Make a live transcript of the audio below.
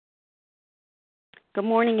Good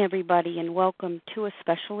morning, everybody, and welcome to a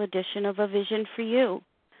special edition of A Vision for You.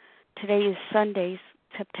 Today is Sunday,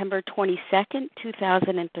 September 22nd,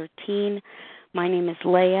 2013. My name is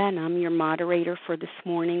Leah, and I'm your moderator for this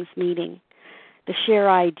morning's meeting. The share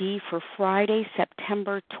ID for Friday,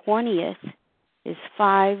 September 20th is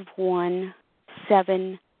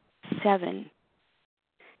 5177.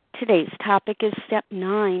 Today's topic is Step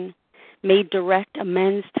 9, made direct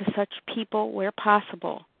amends to such people where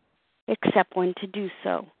possible, except when to do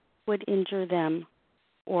so would injure them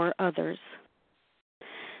or others.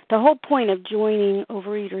 The whole point of joining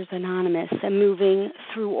Overeaters Anonymous and moving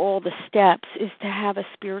through all the steps is to have a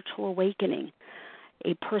spiritual awakening,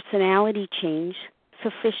 a personality change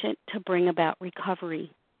sufficient to bring about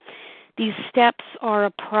recovery. These steps are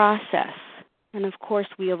a process, and of course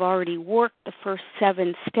we have already worked the first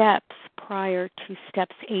 7 steps prior to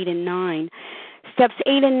steps 8 and 9. Steps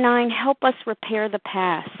 8 and 9 help us repair the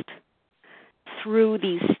past. Through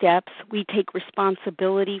these steps, we take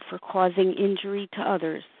responsibility for causing injury to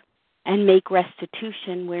others and make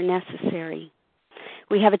restitution where necessary.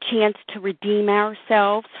 We have a chance to redeem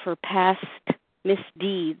ourselves for past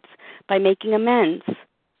misdeeds by making amends,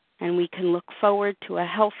 and we can look forward to a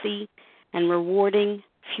healthy and rewarding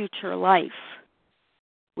future life.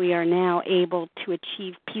 We are now able to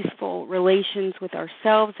achieve peaceful relations with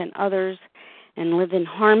ourselves and others and live in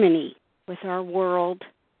harmony with our world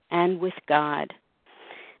and with God.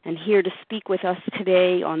 And here to speak with us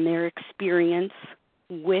today on their experience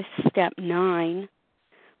with Step 9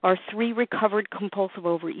 are 3 recovered compulsive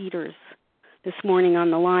overeaters. This morning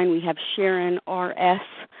on the line we have Sharon R.S.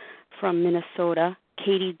 from Minnesota,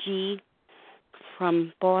 Katie G.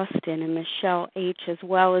 from Boston, and Michelle H. as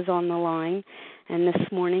well is on the line. And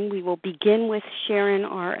this morning we will begin with Sharon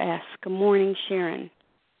R.S. Good morning, Sharon.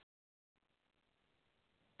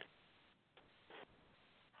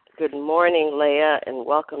 Good morning, Leah, and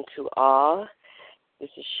welcome to all.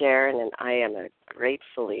 This is Sharon, and I am a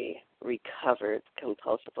gratefully recovered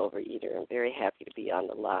compulsive overeater. I'm very happy to be on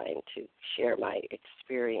the line to share my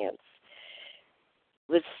experience.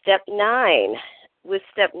 With Step 9,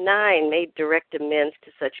 made direct amends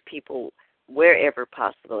to such people wherever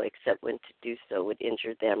possible, except when to do so would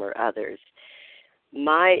injure them or others.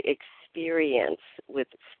 My experience with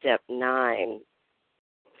Step 9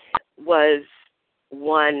 was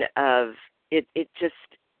one of it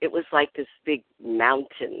was like this big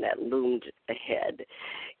mountain that loomed ahead.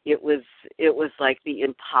 It was like the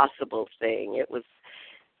impossible thing. It was,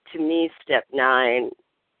 to me, Step 9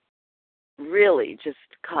 really just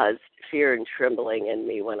caused fear and trembling in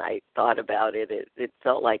me when I thought about it. It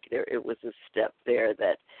felt like it was a step there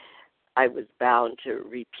that I was bound to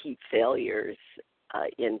repeat failures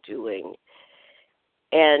in doing.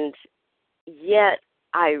 And yet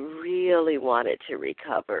I really wanted to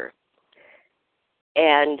recover.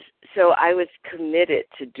 And so I was committed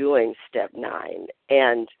to doing Step 9.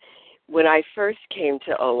 And when I first came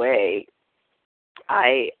to OA,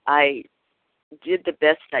 I did the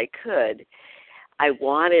best I could. I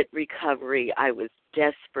wanted recovery. I was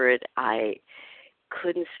desperate. I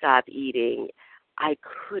couldn't stop eating. I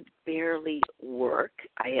could barely work.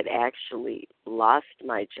 I had actually lost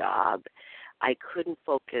my job. I couldn't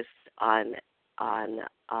focus on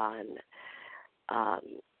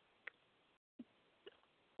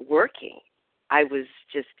working. I was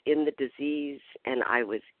just in the disease, and I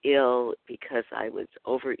was ill because I was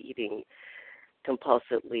overeating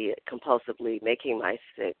compulsively, making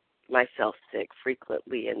myself sick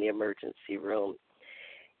frequently in the emergency room.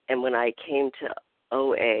 And when I came to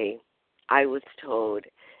OA, I was told,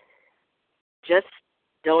 just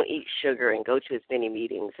don't eat sugar and go to as many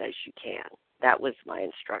meetings as you can. That was my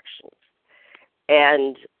instructions.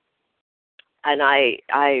 And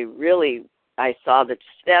I saw the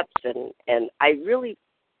steps, and I really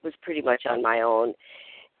was pretty much on my own.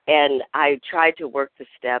 And I tried to work the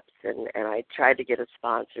steps, and I tried to get a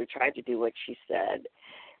sponsor, tried to do what she said,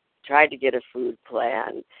 tried to get a food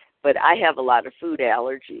plan. But I have a lot of food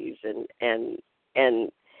allergies, and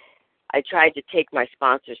I tried to take my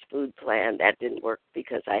sponsor's food plan. That didn't work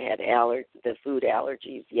because I had the food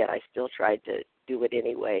allergies, yet I still tried to do it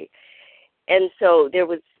anyway. And so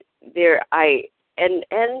I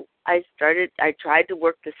tried to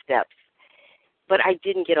work the steps, but I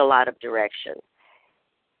didn't get a lot of direction.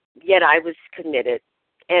 Yet I was committed.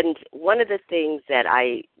 And one of the things that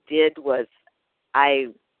I did was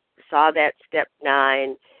I saw that Step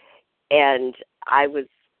 9, and I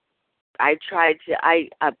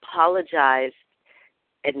apologized,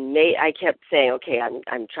 and I kept saying, okay,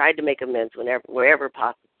 I'm trying to make amends wherever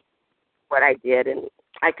possible. What I did, and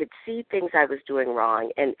I could see things I was doing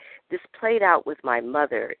wrong. And this played out with my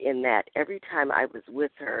mother in that every time I was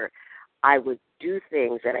with her, I would do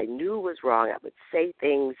things that I knew was wrong. I would say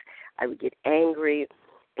things, I would get angry,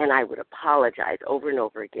 and I would apologize over and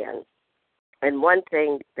over again. And one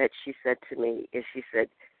thing that she said to me is she said,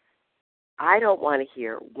 I don't want to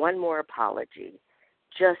hear one more apology.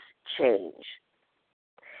 Just change.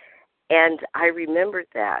 And I remembered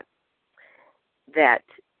that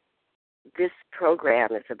this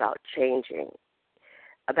program is about changing.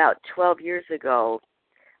 About 12 years ago,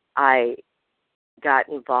 I got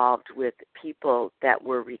involved with people that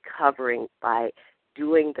were recovering by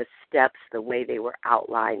doing the steps the way they were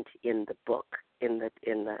outlined in the book, in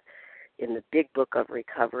the big book of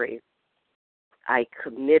recovery. I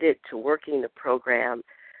committed to working the program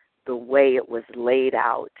the way it was laid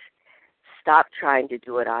out, stopped trying to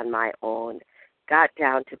do it on my own, got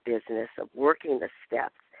down to business of working the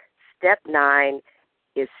steps. Step 9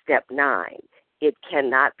 is step 9. It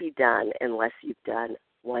cannot be done unless you've done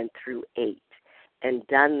 1 through 8 and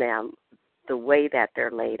done them the way that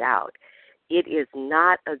they're laid out. It is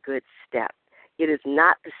not a good step. It is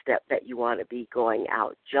not the step that you want to be going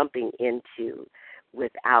out, jumping into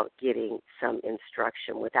without getting some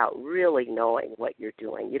instruction, without really knowing what you're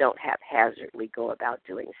doing. You don't haphazardly go about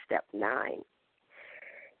doing step 9.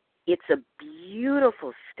 It's a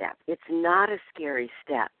beautiful step. It's not a scary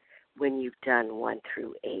step when you've done 1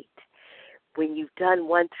 through 8. When you've done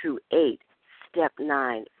 1 through 8, step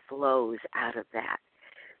 9 flows out of that.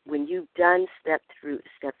 When you've done steps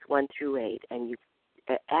 1 through 8 and you've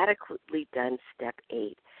adequately done step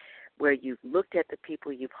 8, where you've looked at the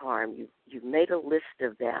people you've harmed, you've made a list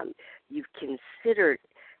of them, you've considered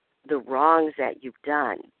the wrongs that you've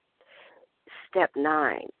done, step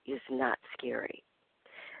 9 is not scary.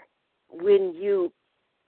 When you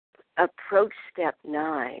approach step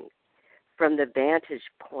 9 from the vantage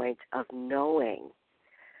point of knowing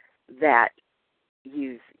that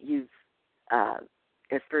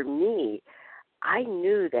for me, I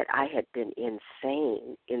knew that I had been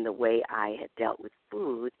insane in the way I had dealt with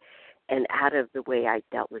food, and out of the way I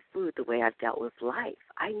dealt with food, the way I've dealt with life.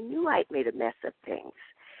 I knew I'd made a mess of things,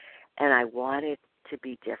 and I wanted to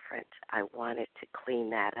be different. I wanted to clean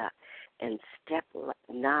that up. And step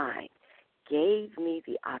 9 gave me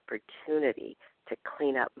the opportunity to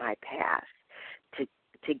clean up my past,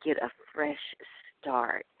 to get a fresh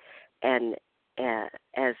start, and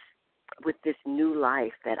as with this new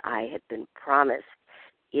life that I had been promised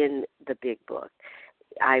in the big book.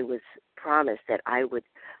 I was promised that I would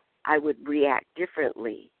react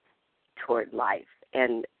differently toward life,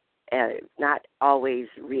 and not always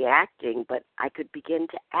reacting, but I could begin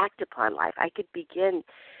to act upon life. I could begin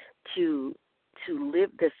to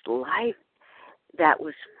live this life that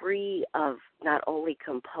was free of not only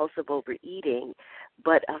compulsive overeating,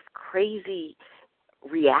 but of crazy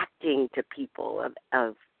reacting to people.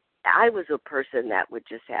 I was a person that would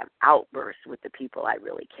just have outbursts with the people I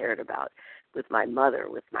really cared about, with my mother,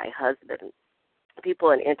 with my husband.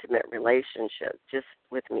 People in intimate relationships just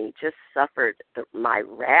with me just suffered my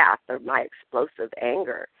wrath or my explosive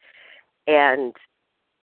anger. And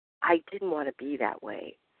I didn't want to be that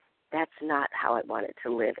way. That's not how I wanted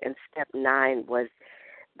to live. And step 9 was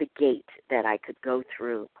the gate that I could go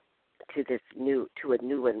through to a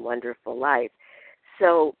new and wonderful life.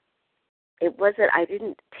 So I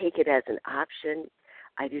didn't take it as an option.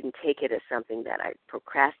 I didn't take it as something that I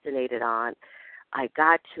procrastinated on. I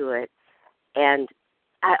got to it. And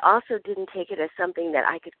I also didn't take it as something that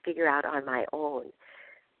I could figure out on my own,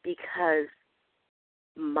 because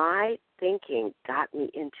my thinking got me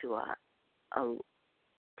into a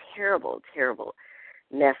terrible, terrible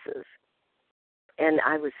messes. And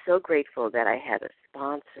I was so grateful that I had a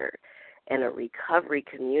sponsor and a recovery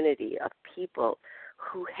community of people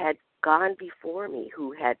who had gone before me,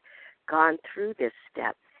 who had gone through this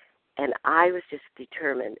step. And I was just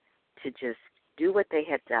determined to just do what they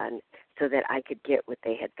had done so that I could get what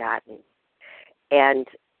they had gotten. And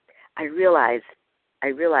I realized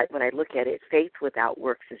when I look at it, faith without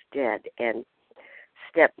works is dead. And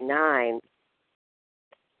step 9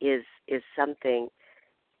 is something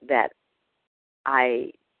that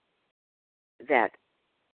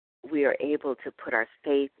we are able to put our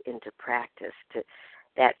faith into practice, to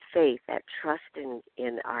that faith, that trust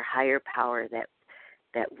in our higher power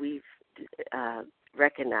that we've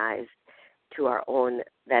recognized to our own,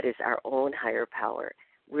 that is our own higher power.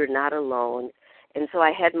 We're not alone. And so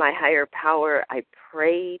I had my higher power. I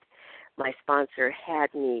prayed. My sponsor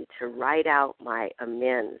had me to write out my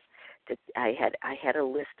amends. I had a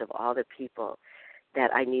list of all the people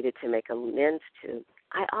that I needed to make amends to.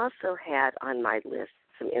 I also had on my list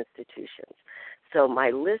some institutions. So my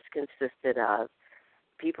list consisted of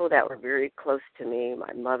people that were very close to me,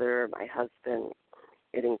 my mother, my husband.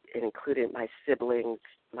 It included my siblings,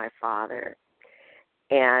 my father,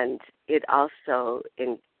 and it also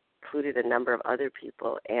included a number of other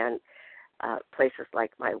people and places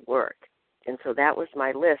like my work. And so that was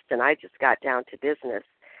my list, and I just got down to business,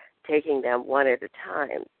 taking them one at a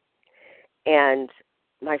time. And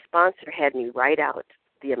my sponsor had me write out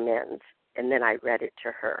the amends, and then I read it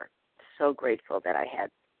to her. So grateful that I had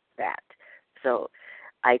that. So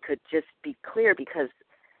I could just be clear, because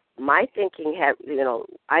my thinking had,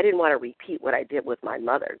 I didn't want to repeat what I did with my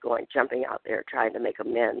mother, jumping out there trying to make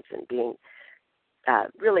amends and being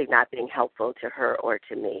really not being helpful to her or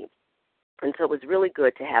to me. And so it was really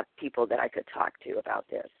good to have people that I could talk to about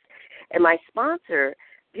this. And my sponsor,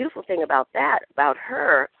 beautiful thing about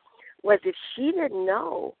her, was if she didn't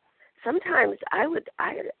know, sometimes I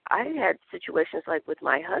had situations like with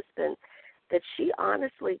my husband that she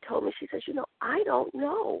honestly told me, she says, I don't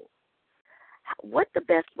know what the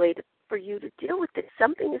best way for you to deal with it.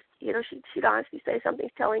 Something is, she'd honestly say,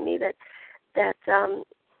 something's telling me that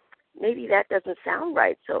maybe that doesn't sound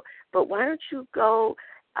right. So, but why don't you go?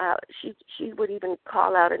 She would even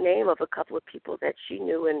call out a name of a couple of people that she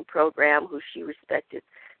knew in program who she respected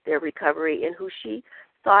their recovery and who she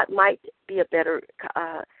thought might be a better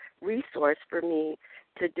resource for me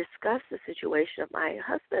to discuss the situation of my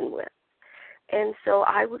husband with. And so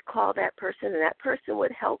I would call that person, and that person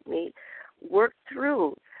would help me work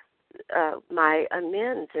through my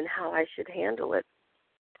amends and how I should handle it.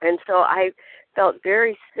 And so I felt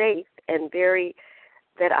very safe and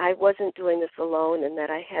that I wasn't doing this alone, and that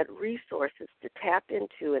I had resources to tap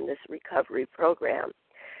into in this recovery program.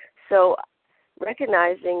 So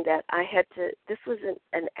recognizing that this was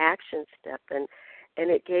an action step, and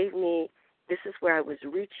it gave me, this is where I was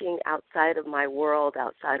reaching outside of my world,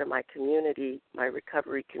 outside of my community, my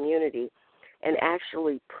recovery community, and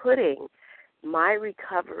actually putting my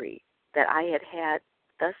recovery that I had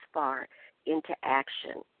thus far into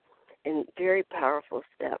action, in very powerful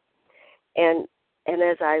step. And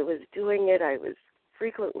as I was doing it, I was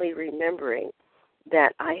frequently remembering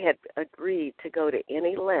that I had agreed to go to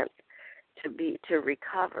any length to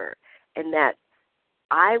recover, and that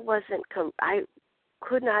I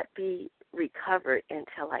could not be recovered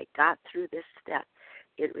until I got through this step.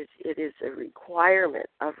 It is a requirement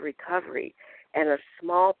of recovery and a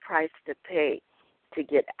small price to pay to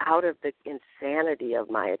get out of the insanity of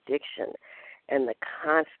my addiction and the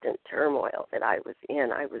constant turmoil that I was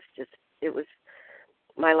in.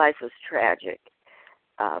 My life was tragic,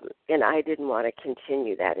 and I didn't want to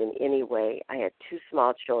continue that in any way. I had 2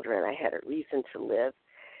 small children. I had a reason to live,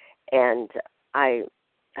 and I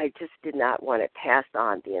just did not want to pass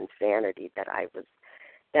on the insanity that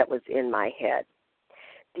was in my head.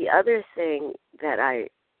 The other thing that I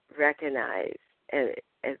recognize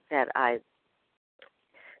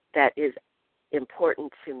that is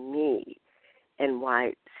important to me, and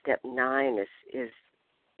why step 9 is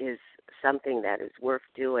something that is worth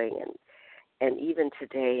doing, and even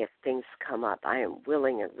today, if things come up, I am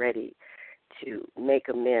willing and ready to make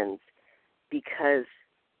amends, because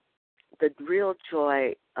the real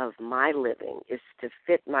joy of my living is to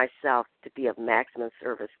fit myself to be of maximum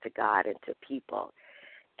service to God and to people,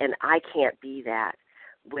 and I can't be that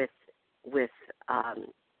with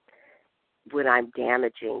when I'm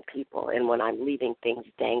damaging people and when I'm leaving things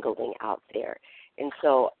dangling out there. And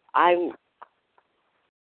so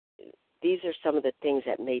these are some of the things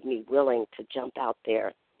that made me willing to jump out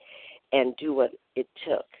there and do what it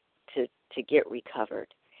took to get recovered.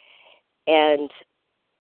 And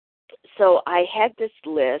so I had this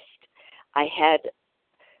list. I had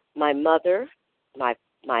my mother, my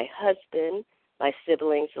husband, my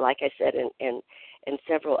siblings, like I said, and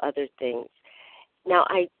several other things. Now,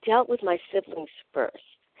 I dealt with my siblings first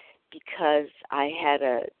because I had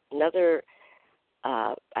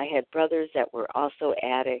I had brothers that were also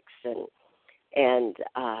addicts, and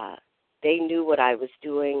they knew what I was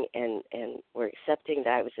doing and were accepting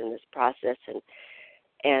that I was in this process,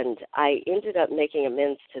 and I ended up making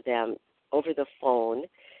amends to them over the phone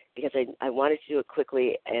because I wanted to do it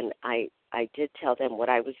quickly, and I did tell them what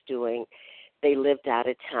I was doing. They lived out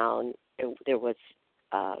of town, and there was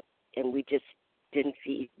and we just didn't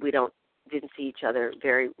see each other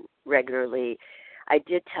very regularly. I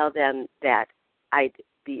did tell them that I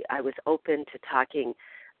was open to talking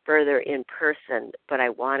further in person, but I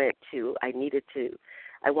wanted to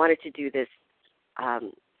do this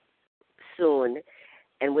soon,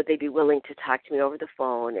 and would they be willing to talk to me over the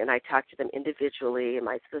phone? And I talked to them individually, and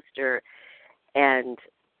my sister, and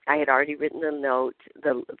I had already written the note,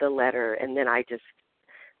 the letter, and then I just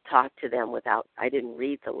talked to them I didn't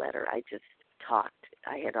read the letter. I just talked.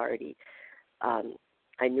 I had already,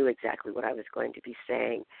 I knew exactly what I was going to be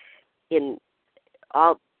saying.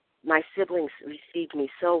 My siblings received me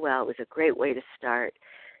so well. It was a great way to start.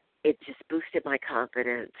 It just boosted my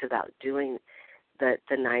confidence about doing the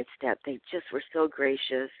ninth step. They just were so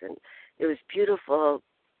gracious, and it was beautiful.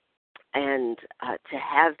 And to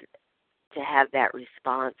have that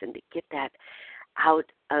response and to get that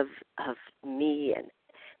out of me,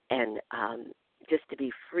 and just to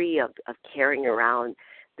be free of carrying around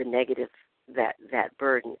the negative, that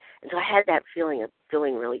burden. And so I had that feeling of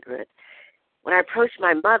feeling really good. When I approached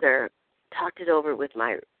my mother, talked it over with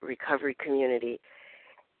my recovery community,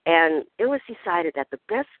 and it was decided that the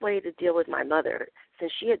best way to deal with my mother,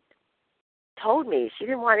 since she had told me she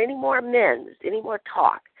didn't want any more amends, any more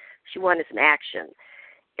talk, she wanted some action.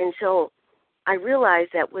 And so I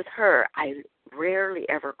realized that with her, I rarely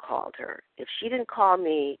ever called her. If she didn't call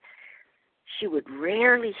me, she would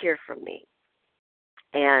rarely hear from me.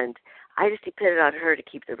 And I just depended on her to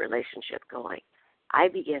keep the relationship going. I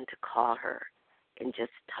began to call her and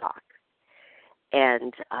just talk.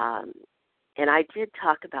 And I did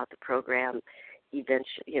talk about the program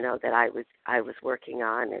eventually, that I was working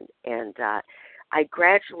on, and I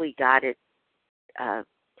gradually got it, the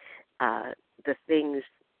things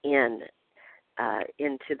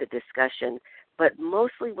into the discussion, but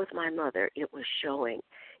mostly with my mother, it was showing,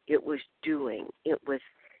 it was doing, it was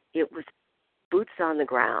boots on the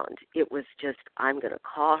ground. It was just, I'm going to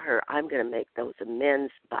call her, I'm going to make those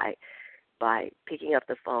amends by picking up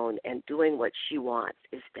the phone and doing what she wants,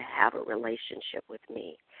 is to have a relationship with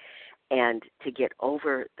me and to get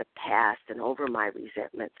over the past and over my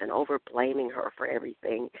resentments and over blaming her for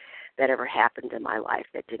everything that ever happened in my life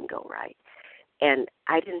that didn't go right. And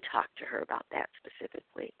I didn't talk to her about that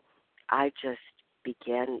specifically. I just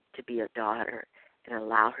began to be a daughter and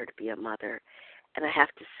allow her to be a mother. And I have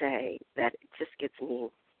to say that it just gets me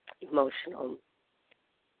emotional,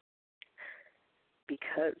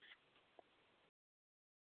 because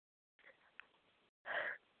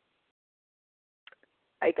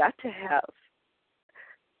I got to have,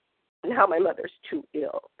 now my mother's too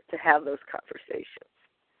ill to have those conversations.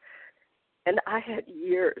 And I had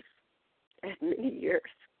many years,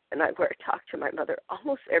 where I talked to my mother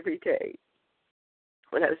almost every day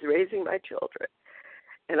when I was raising my children.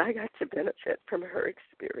 And I got to benefit from her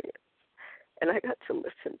experience. And I got to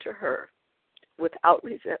listen to her without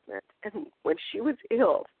resentment. And when she was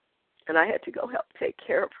ill and I had to go help take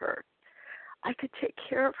care of her, I could take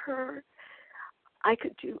care of her. I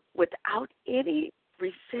could do without any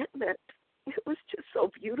resentment. It was just so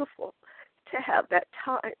beautiful to have that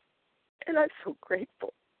time. And I'm so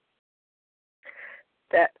grateful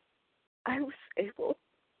that I was able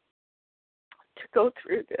to go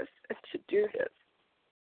through this and to do this.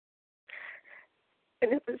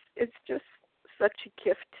 And it's just such a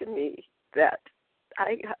gift to me that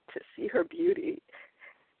I got to see her beauty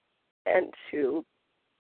and to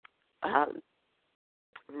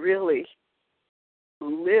really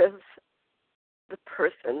live the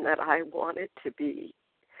person that I wanted to be.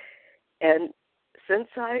 And since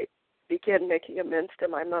I began making amends to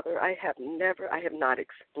my mother, I have not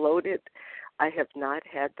exploded. I have not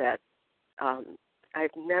had that,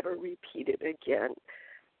 I've never repeated again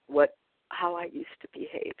how I used to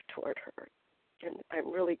behave toward her. And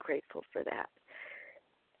I'm really grateful for that.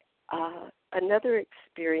 Another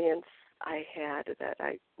experience I had that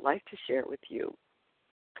I'd like to share with you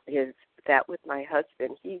is that with my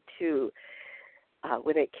husband. He too,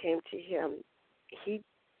 when it came to him, he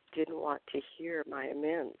didn't want to hear my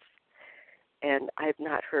amends. And I've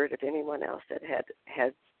not heard of anyone else that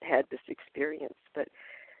had this experience, but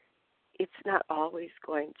it's not always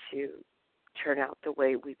going to turn out the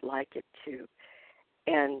way we'd like it to.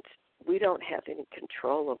 And we don't have any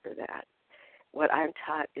control over that. What I'm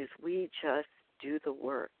taught is we just do the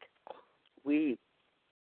work. We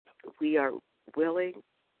are willing.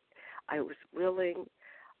 I was willing.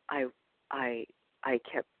 I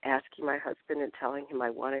kept asking my husband and telling him I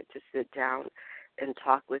wanted to sit down and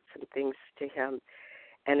talk with some things to him.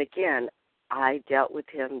 And again, I dealt with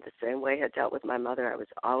him the same way I dealt with my mother. I was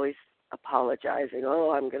always apologizing.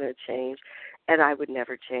 Oh, I'm going to change. And I would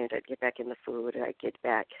never change. I'd get back in the food and I'd get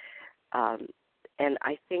back. And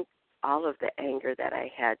I think all of the anger that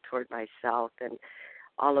I had toward myself and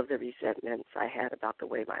all of the resentments I had about the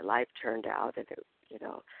way my life turned out, and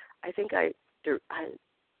I think I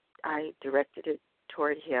directed it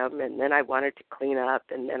toward him, and then I wanted to clean up,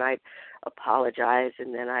 and then I apologized,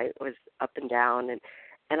 and then I was up and down,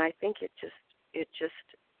 and I think he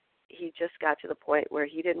just got to the point where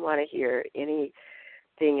he didn't want to hear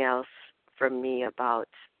anything else from me about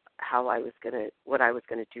what I was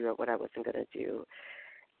gonna do or what I wasn't gonna do,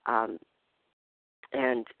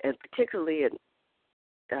 and particularly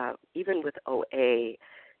even with OA,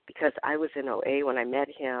 because I was in OA when I met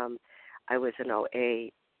him. I was in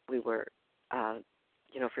OA. We were,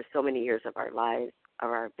 for so many years of our lives, of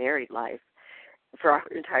our married life, for our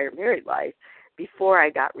entire married life, before I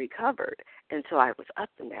got recovered. And so I was up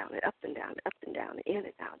and down and up and down and up and down, in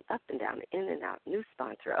and out, up and down, in and out, new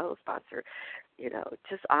sponsor, old sponsor,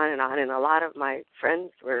 just on and on. And a lot of my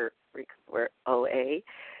friends were OA.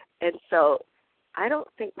 And so I don't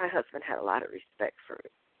think my husband had a lot of respect for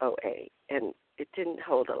OA, and it didn't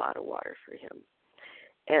hold a lot of water for him.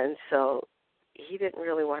 And so he didn't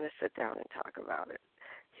really want to sit down and talk about it.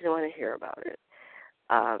 He didn't want to hear about it.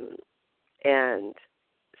 And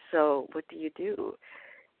so what do you do?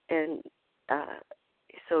 And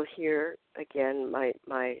so here again,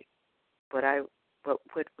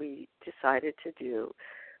 what we decided to do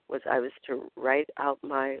was I was to write out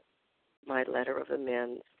my letter of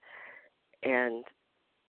amends and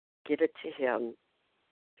give it to him,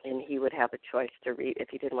 and he would have a choice to read if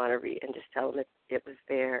he didn't want to read, and just tell him it was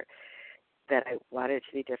there, that I wanted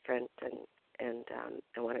to be different, and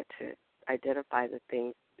I wanted to identify the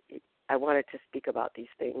things. I wanted to speak about these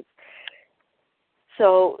things.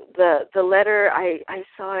 So the letter, I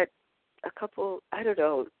saw it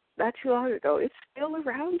not too long ago. It's still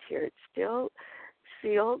around here. It's still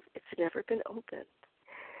sealed. It's never been opened.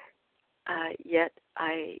 Yet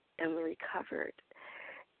I am recovered.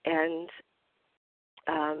 And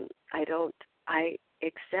I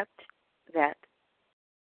accept that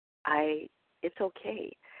it's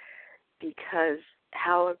okay, because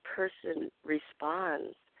how a person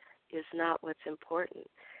responds is not what's important.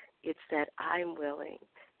 It's that I'm willing,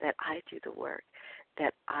 that I do the work,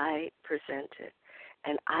 that I present it,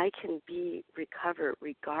 and I can be recovered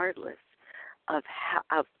regardless of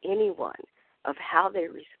anyone, of how they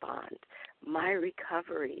respond. My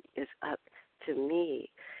recovery is up to me.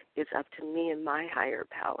 It's up to me and my higher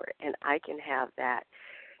power, and I can have that.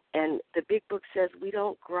 And the big book says we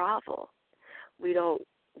don't grovel. We don't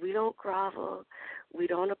grovel. We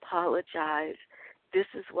don't apologize. This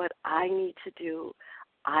is what I need to do.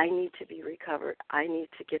 I need to be recovered. I need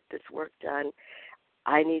to get this work done.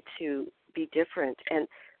 I need to be different. And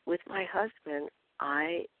with my husband,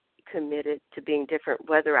 I committed to being different,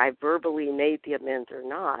 whether I verbally made the amends or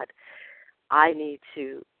not. I need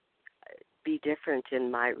to be different in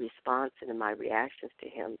my response and in my reactions to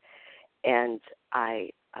him. And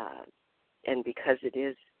and because it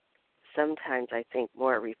is sometimes, I think,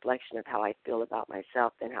 more a reflection of how I feel about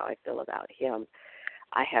myself than how I feel about him,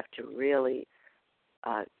 I have to really,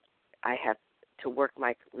 I have to work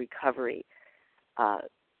my recovery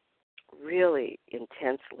really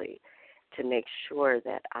intensely to make sure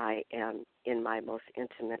that I am in my most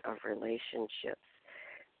intimate of relationships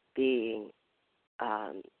being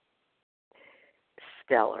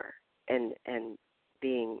stellar and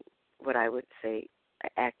being what I would say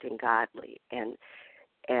acting godly and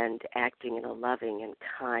acting in a loving and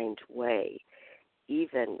kind way,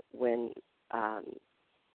 even when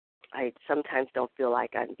I sometimes don't feel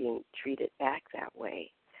like I'm being treated back that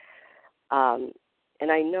way.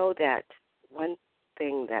 And I know that one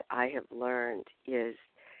thing that I have learned is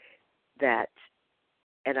that,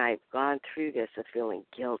 and I've gone through this of feeling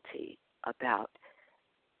guilty about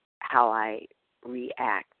how I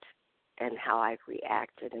react and how I've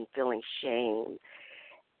reacted and feeling shame.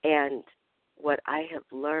 And what I have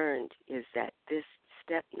learned is that this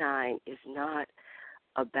step 9 is not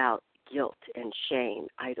about guilt and shame.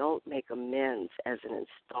 I don't make amends as an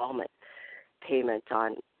installment payment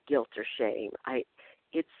on guilt or shame.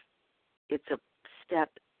 It's a step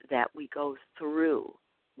that we go through.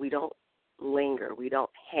 We don't linger. We don't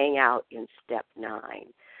hang out in step 9.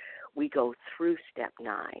 We go through step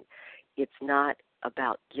 9. It's not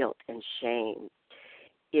about guilt and shame.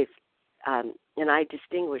 And I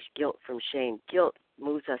distinguish guilt from shame. Guilt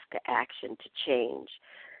moves us to action, to change.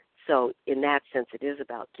 So in that sense, it is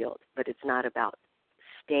about guilt, but it's not about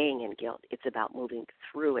staying in guilt. It's about moving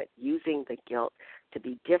through it, using the guilt to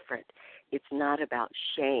be different. It's not about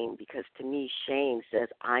shame, because to me, shame says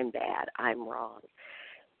I'm bad, I'm wrong.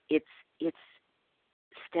 It's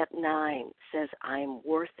step 9 says I'm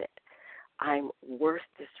worth it. I'm worth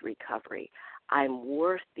this recovery. I'm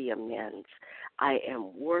worth the amends. I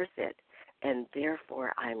am worth it, and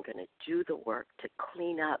therefore I'm going to do the work to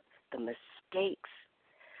clean up the mistakes.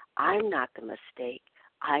 I'm not the mistake.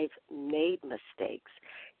 I've made mistakes.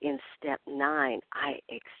 In step 9, I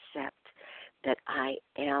accept that I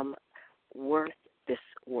am worth this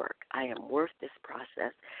work. I am worth this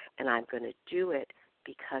process, and I'm going to do it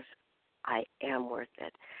because I am worth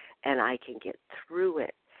it. and I can get through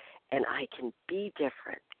it, and I can be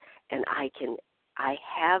different, and I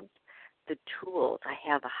have the tools. I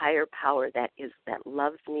have a higher power that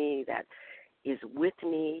loves me, that is with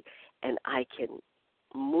me, and I can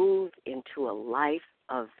move into a life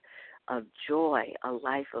of joy, a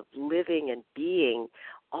life of living and being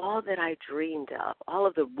all that I dreamed of. All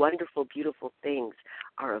of the wonderful, beautiful things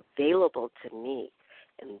are available to me.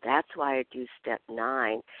 And that's why I do step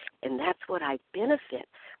 9. And that's what I benefit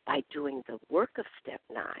by doing the work of step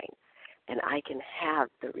 9. And I can have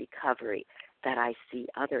the recovery that I see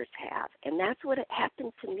others have. And that's what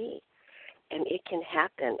happened to me. And it can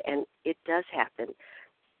happen, and it does happen.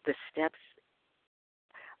 The steps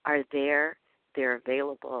are there, they're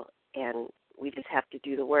available, and we just have to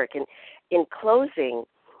do the work. And in closing,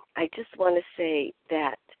 I just want to say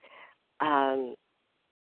that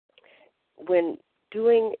when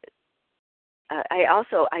doing,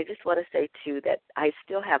 I just want to say, too, that I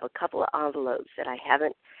still have a couple of envelopes that I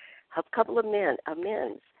haven't, a couple of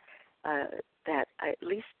amends, that at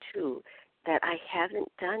least 2, that I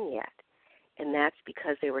haven't done yet. And that's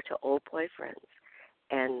because they were to old boyfriends.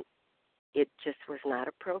 And it just was not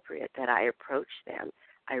appropriate that I approach them.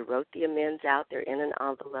 I wrote the amends out. They're in an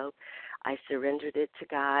envelope. I surrendered it to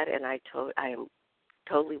God, and I am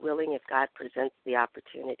totally willing, if God presents the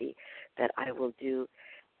opportunity, that I will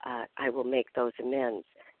make those amends,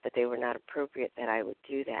 that they were not appropriate, that I would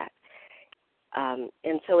do that.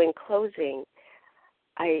 And so in closing,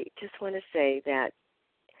 I just want to say that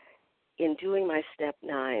in doing my step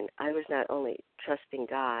 9, I was not only trusting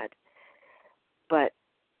God, but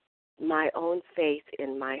my own faith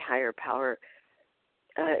in my higher power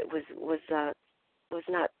was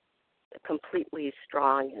not completely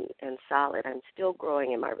strong and solid. I'm still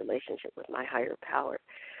growing in my relationship with my higher power.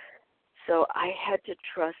 So I had to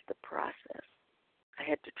trust the process. I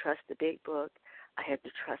had to trust the big book. I had to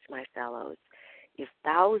trust my fellows. If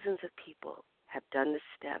thousands of people have done the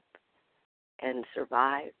step and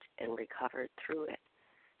survived and recovered through it,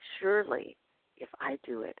 surely if I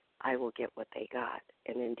do it, I will get what they got.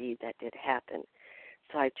 And indeed, that did happen.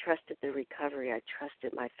 So I trusted the recovery. I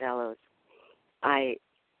trusted my fellows. And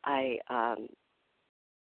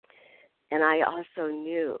I also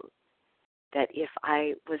knew that if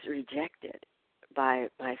I was rejected by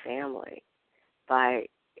my family, by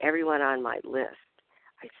everyone on my list,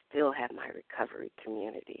 I still have my recovery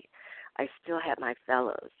community. I still have my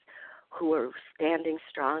fellows who are standing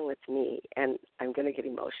strong with me. And I'm going to get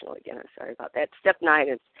emotional again. I'm sorry about that. Step 9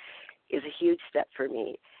 is a huge step for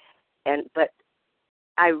me. But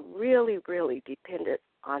I really, really depended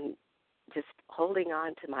on just holding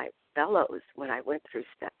on to my fellows when I went through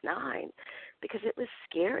step 9, because it was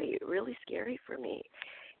scary, really scary for me.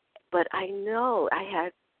 But I know I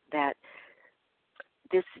had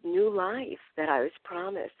this new life that I was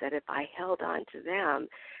promised, that if I held on to them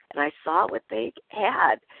and I saw what they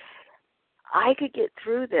had, I could get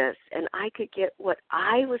through this, and I could get what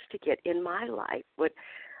I was to get in my life. What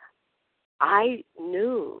I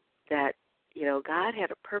knew that, God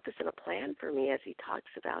had a purpose and a plan for me, as he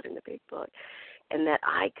talks about in the big book, and that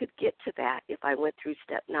I could get to that if I went through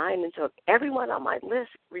step 9. And so if everyone on my list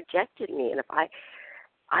rejected me, and if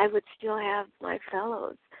I would still have my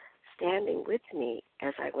fellows standing with me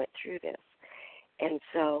as I went through this. And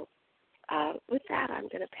so with that, I'm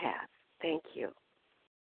going to pass. Thank you.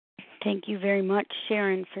 Thank you very much,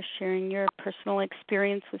 Sharon, for sharing your personal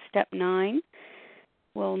experience with step 9.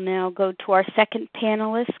 We'll now go to our second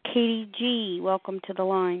panelist, Katie G. Welcome to the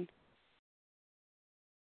line.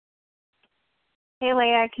 Hey,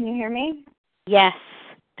 Leah, can you hear me? Yes,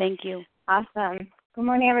 thank you. Awesome. Good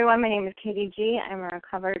morning, everyone. My name is Katie G. I'm a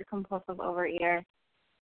recovered compulsive overeater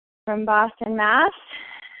from Boston, Mass.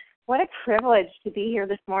 What a privilege to be here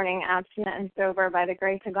this morning, abstinent and sober by the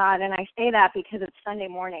grace of God. And I say that because it's Sunday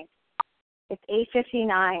morning. It's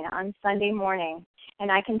 8:59 on Sunday morning.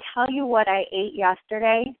 And I can tell you what I ate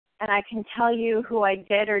yesterday, and I can tell you who I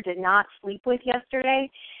did or did not sleep with yesterday,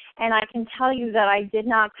 and I can tell you that I did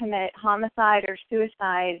not commit homicide or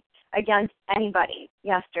suicide against anybody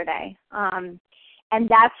yesterday. And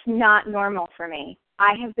that's not normal for me.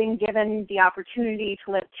 I have been given the opportunity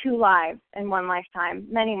to live 2 lives in one lifetime,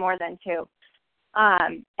 many more than 2.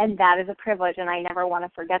 And that is a privilege, and I never want to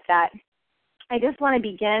forget that. I just want to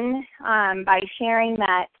begin by sharing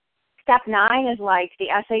that step 9 is like the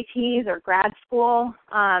SATs or grad school.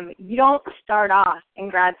 You don't start off in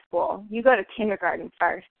grad school. You go to kindergarten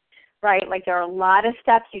first, right? Like there are a lot of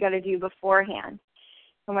steps you got to do beforehand.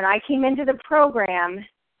 And when I came into the program,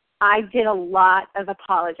 I did a lot of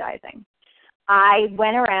apologizing. I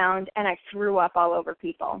went around and I threw up all over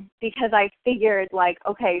people because I figured like,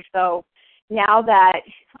 okay, so, now that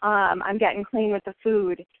I'm getting clean with the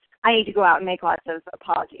food, I need to go out and make lots of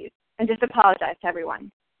apologies and just apologize to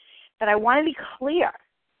everyone. But I want to be clear.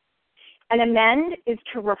 An amend is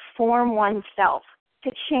to reform oneself,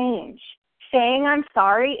 to change. Saying I'm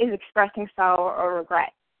sorry is expressing sorrow or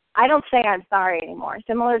regret. I don't say I'm sorry anymore.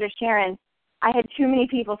 Similar to Sharon, I had too many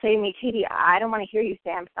people say to me, Katie, I don't want to hear you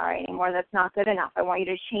say I'm sorry anymore. That's not good enough. I want you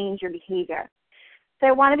to change your behavior. So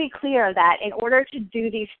I want to be clear that in order to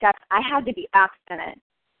do these steps, I had to be abstinent.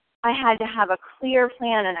 I had to have a clear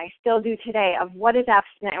plan, and I still do today, of what is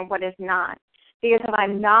abstinent and what is not. Because if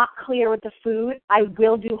I'm not clear with the food, I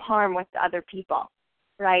will do harm with the other people,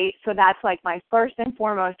 right? So that's like my first and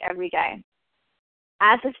foremost every day.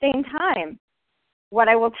 At the same time, what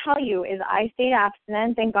I will tell you is I stayed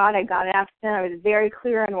abstinent. Thank God I got abstinent. I was very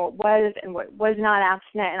clear on what was and what was not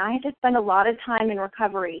abstinent. And I had to spend a lot of time in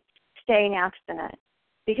recovery staying abstinent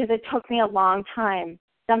because it took me a long time.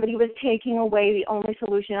 Somebody was taking away the only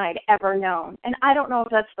solution I'd ever known. And I don't know if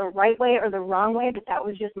that's the right way or the wrong way, but that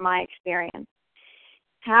was just my experience.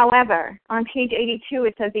 However, on page 82,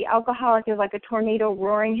 it says the alcoholic is like a tornado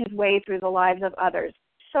roaring his way through the lives of others.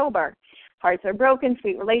 Sober. Hearts are broken,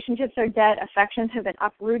 sweet relationships are dead, affections have been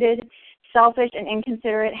uprooted, selfish and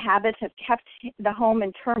inconsiderate habits have kept the home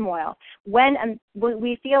in turmoil. When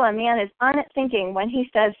we feel a man is unthinking when he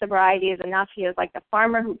says sobriety is enough, he is like the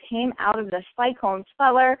farmer who came out of the cyclone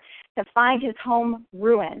cellar to find his home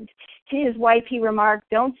ruined. To his wife he remarked,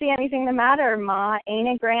 don't see anything the matter, Ma, ain't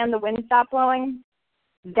it grand the wind stopped blowing?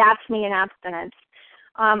 That's me in abstinence.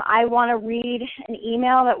 I want to read an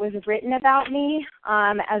email that was written about me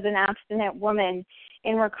as an abstinent woman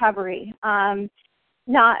in recovery,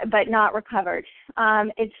 not recovered.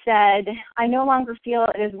 It said, I no longer feel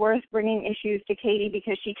it is worth bringing issues to Katie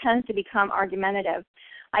because she tends to become argumentative.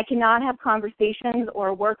 I cannot have conversations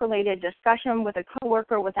or work-related discussion with a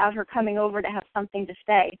coworker without her coming over to have something to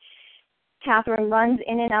say. Catherine runs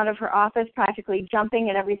in and out of her office, practically jumping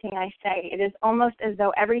at everything I say. It is almost as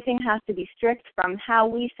though everything has to be strict, from how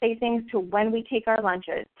we say things to when we take our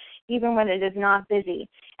lunches, even when it is not busy.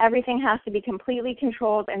 Everything has to be completely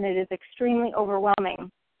controlled, and it is extremely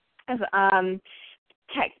overwhelming.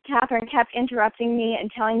 Catherine kept interrupting me and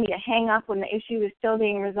telling me to hang up when the issue was still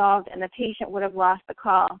being resolved and the patient would have lost the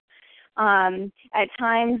call. At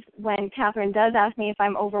times when Catherine does ask me if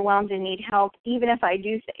I'm overwhelmed and need help, even if I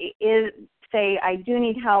do say I do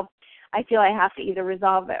need help, I feel I have to either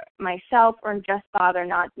resolve it myself or just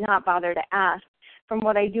not bother to ask. From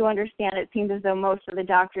what I do understand, it seems as though most of the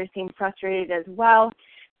doctors seem frustrated as well.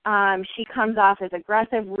 She comes off as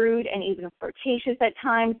aggressive, rude, and even flirtatious at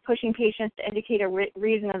times, pushing patients to indicate a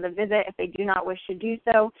reason of the visit if they do not wish to do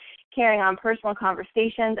so, carrying on personal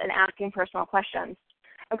conversations, and asking personal questions.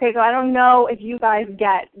 Okay, so I don't know if you guys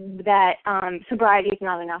get that sobriety is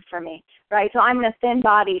not enough for me, right? So I'm in a thin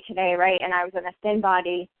body today, right? And I was in a thin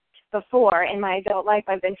body before. In my adult life,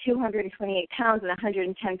 I've been 228 pounds and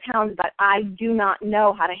 110 pounds, but I do not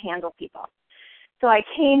know how to handle people. So I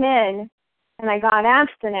came in and I got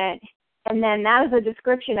abstinent, and then that is a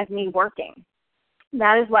description of me working.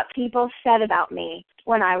 That is what people said about me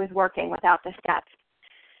when I was working without the steps.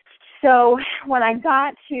 So when I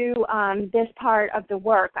got to this part of the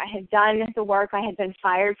work, I had done the work. I had been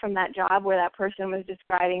fired from that job where that person was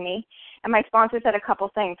describing me. And my sponsor said a couple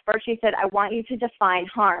things. First, she said, I want you to define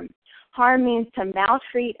harm. Harm means to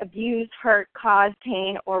maltreat, abuse, hurt, cause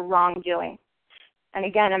pain, or wrongdoing. And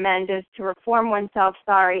again, amend is to reform oneself,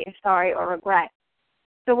 sorry, or regret.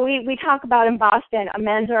 So we talk about in Boston,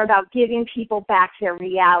 amends are about giving people back their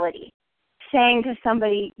reality. Saying to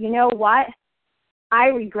somebody, you know what? I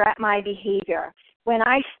regret my behavior. When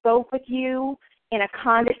I spoke with you in a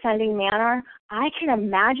condescending manner, I can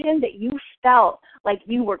imagine that you felt like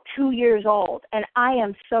you were 2 years old, and I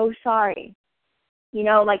am so sorry. You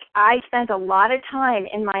know, like I spent a lot of time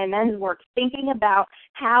in my amends work thinking about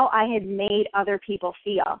how I had made other people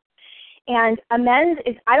feel. And amends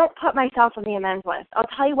is, I don't put myself on the amends list. I'll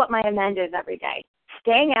tell you what my amend is every day.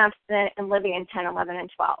 Staying abstinent and living in 10, 11, and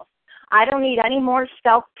 12. I don't need any more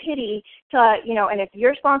self-pity to, and if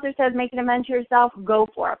your sponsor says make an amends to yourself, go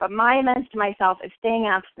for it. But my amends to myself is staying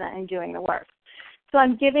abstinent and doing the work. So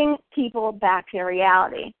I'm giving people back their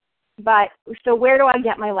reality. But so where do I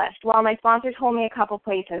get my list? Well, my sponsor told me a couple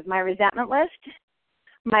places. My resentment list,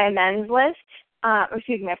 my amends list,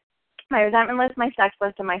 my resentment list, my sex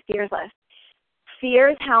list, and my fears list.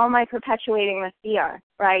 Fears, how am I perpetuating the fear,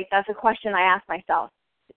 right? That's a question I ask myself.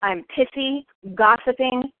 I'm pissy,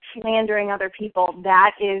 gossiping, slandering other people.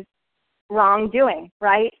 That is wrongdoing,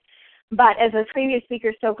 right? But as the previous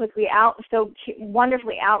speaker so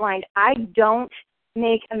wonderfully outlined, I don't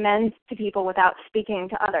make amends to people without speaking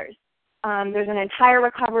to others. There's an entire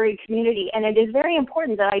recovery community, and it is very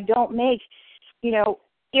important that I don't make,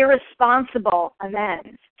 irresponsible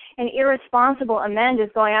amends. An irresponsible amend is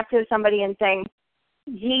going up to somebody and saying,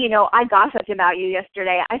 gee, I gossiped about you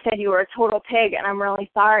yesterday. I said you were a total pig, and I'm really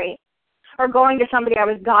sorry. Or going to somebody I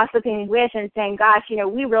was gossiping with and saying, gosh,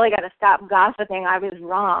 we really got to stop gossiping. I was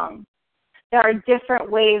wrong. There are different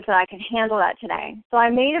ways that I can handle that today. So I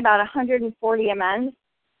made about 140 amends.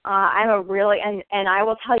 I'm a really, and I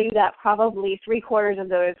will tell you that probably 3/4 of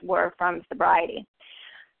those were from sobriety.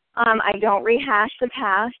 I don't rehash the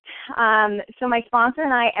past. So my sponsor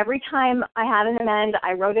and I, every time I had an amend,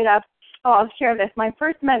 I wrote it up. Oh, I'll share this. My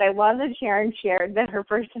first amend, I love that Sharon shared that her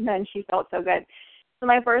first amend, she felt so good. So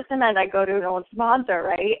my first amend, I go to an old sponsor,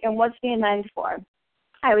 right? And what's the amend for?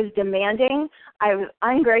 I was demanding. I was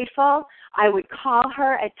ungrateful. I would call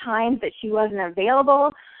her at times that she wasn't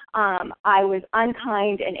available. I was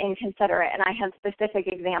unkind and inconsiderate, and I have specific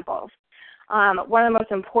examples. One of the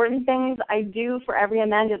most important things I do for every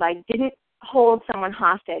amend is I didn't hold someone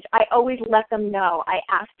hostage. I always let them know. I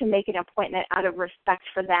asked to make an appointment out of respect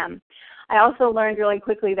for them. I also learned really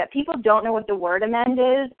quickly that people don't know what the word amend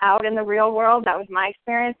is out in the real world. That was my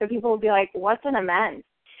experience. So people would be like, what's an amend?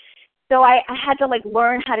 So I had to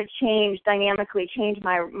learn how to dynamically change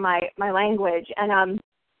my language. And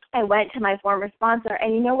I went to my former sponsor,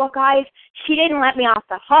 and you know what, guys? She didn't let me off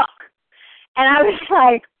the hook. And I was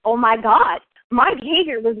like, oh, my God, my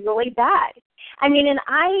behavior was really bad. And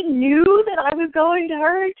I knew that I was going to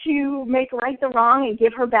her to make right the wrong and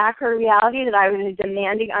give her back her reality that I was a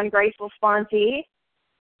demanding, ungrateful sponsee.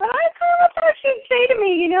 But I kind of thought she'd say to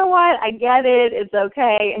me, you know what, I get it, it's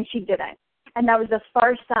okay, and she didn't. And that was the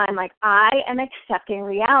first time, I am accepting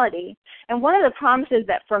reality. And one of the promises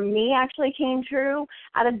that for me actually came true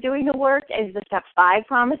out of doing the work is the step 5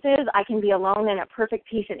 promises. I can be alone in a perfect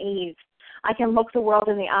peace and ease. I can look the world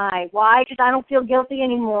in the eye. Why? Because I don't feel guilty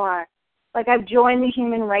anymore. I've joined the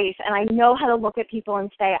human race, and I know how to look at people and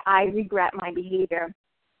say, I regret my behavior.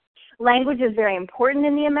 Language is very important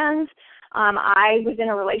in the amends. I was in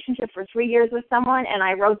a relationship for 3 years with someone, and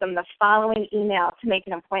I wrote them the following email to make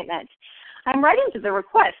an appointment. I'm writing to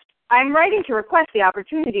request the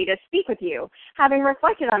opportunity to speak with you. Having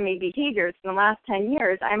reflected on my behaviors in the last 10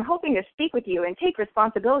 years, I am hoping to speak with you and take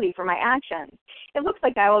responsibility for my actions. It looks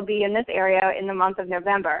like I will be in this area in the month of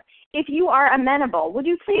November. If you are amenable, would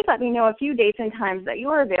you please let me know a few dates and times that you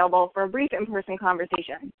are available for a brief in-person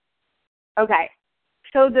conversation? Okay.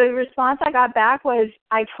 So the response I got back was,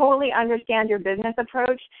 I totally understand your business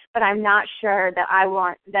approach, but I'm not sure that I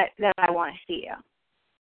want to see you.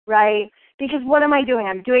 Right? Because what am I doing?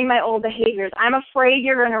 I'm doing my old behaviors. I'm afraid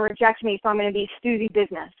you're going to reject me, so I'm going to be Susie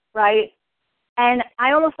business, right? And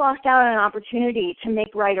I almost lost out on an opportunity to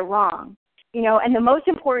make right or wrong. And the most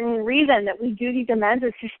important reason that we do these amends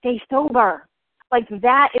is to stay sober.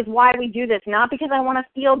 That is why we do this, not because I want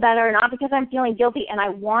to feel better, not because I'm feeling guilty. And I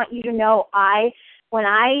want you to know when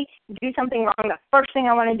I do something wrong, the first thing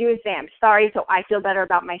I want to do is say, I'm sorry, so I feel better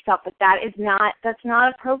about myself. But that's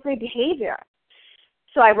not appropriate behavior.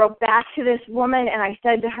 So I wrote back to this woman, and I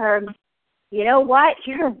said to her, you know what,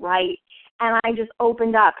 you're right. And I just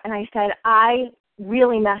opened up, and I said, I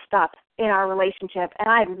really messed up in our relationship, and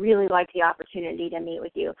I'd really like the opportunity to meet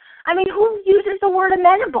with you. Who uses the word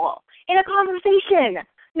amenable in a conversation?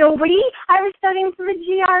 Nobody. I was studying for the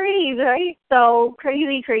GREs, right? So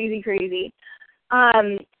crazy.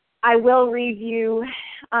 I will read you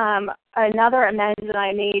another amend that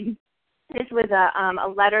I made. This was a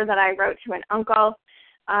letter that I wrote to an uncle.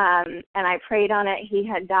 And I prayed on it. He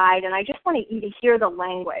had died, and I just wanted you to hear the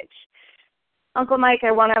language. Uncle Mike,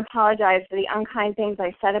 I want to apologize for the unkind things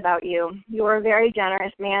I said about you. You are a very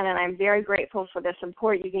generous man, and I'm very grateful for the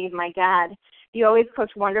support you gave my dad. You always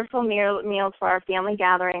cooked wonderful meals for our family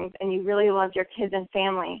gatherings, and you really loved your kids and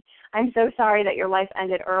family. I'm so sorry that your life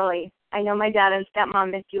ended early. I know my dad and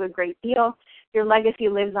stepmom missed you a great deal. Your legacy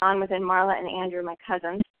lives on within Marla and Andrew, my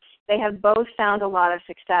cousins. They have both found a lot of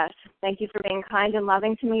success. Thank you for being kind and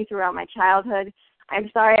loving to me throughout my childhood. I'm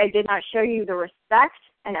sorry I did not show you the respect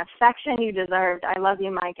and affection you deserved. I love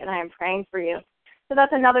you, Mike, and I am praying for you. So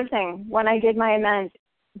that's another thing. When I did my amends,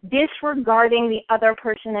 disregarding the other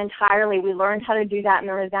person entirely, we learned how to do that in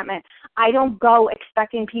the resentment. I don't go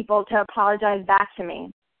expecting people to apologize back to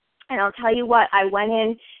me. And I'll tell you what, I went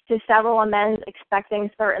in to several amends expecting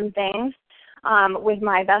certain things. With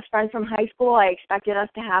my best friend from high school, I expected us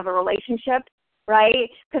to have a relationship, right?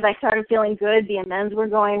 Because I started feeling good. The amends were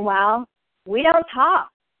going well. We don't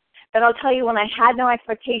talk. But I'll tell you, when I had no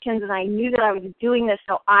expectations and I knew that I was doing this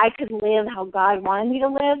so I could live how God wanted me to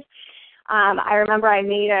live, I remember I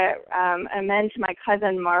made an amend to my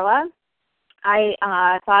cousin Marla. I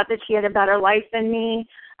thought that she had a better life than me.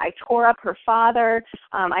 I tore up her father.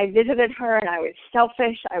 I visited her, and I was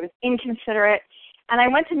selfish. I was inconsiderate. And I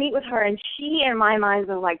went to meet with her, and she, in my mind,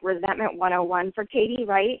 was like resentment 101 for Katie,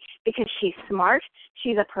 right? Because she's smart.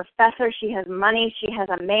 She's a professor. She has money. She has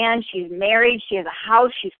a man. She's married. She has a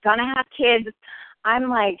house. She's going to have kids. I'm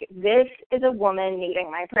like, this is a woman needing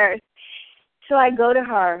my prayers. So I go to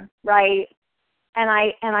her, right? And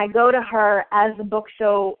I go to her, as the book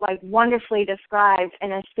so like wonderfully describes,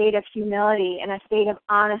 in a state of humility, in a state of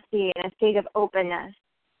honesty, in a state of openness.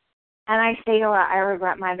 And I say to her, I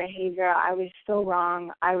regret my behavior. I was so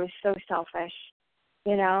wrong. I was so selfish,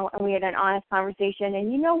 you know. And we had an honest conversation.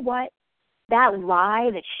 And you know what? That lie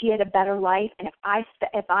that she had a better life, and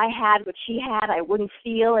if I had what she had, I wouldn't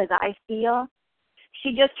feel as I feel. She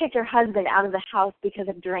just kicked her husband out of the house because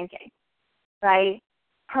of drinking, right?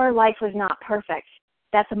 Her life was not perfect.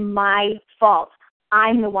 That's my fault.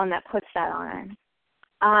 I'm the one that puts that on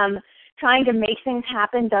her. Trying to make things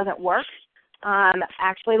happen doesn't work.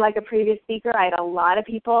 Actually, like a previous speaker, I had a lot of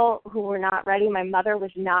people who were not ready. My mother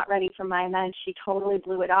was not ready for my amends. She totally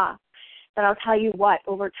blew it off. But I'll tell you what,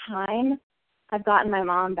 over time, I've gotten my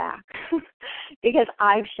mom back because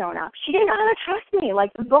I've shown up. She didn't know how to trust me.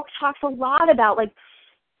 Like, the book talks a lot about, like,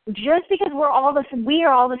 just because we are all of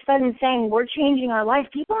a sudden saying we're changing our life,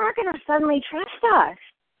 people aren't going to suddenly trust us.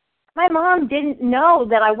 My mom didn't know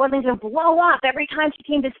that I wasn't going to blow up every time she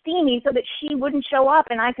came to see me so that she wouldn't show up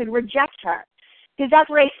and I could reject her. Because that's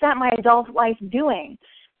what I spent my adult life doing,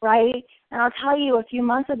 right? And I'll tell you, a few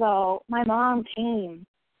months ago, my mom came.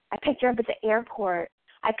 I picked her up at the airport.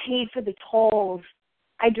 I paid for the tolls.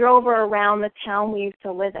 I drove her around the town we used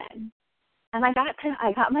to live in. And I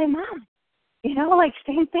got my mom. You know, like,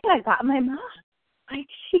 same thing, I got my mom. Like,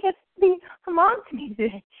 she gets to be a mom to me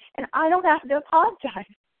today, and I don't have to apologize.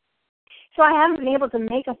 So I haven't been able to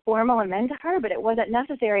make a formal amend to her, but it wasn't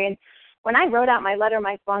necessary. And when I wrote out my letter,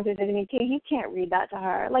 my sponsor said to me, Kay, you can't read that to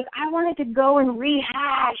her. Like, I wanted to go and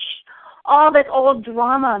rehash all this old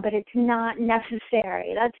drama, but it's not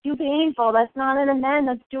necessary. That's too painful. That's not an amend.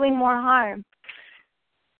 That's doing more harm.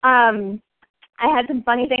 I had some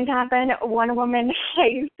funny things happen. One woman I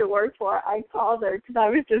used to work for, I called her because I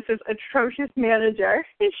was just this atrocious manager.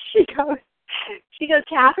 She goes,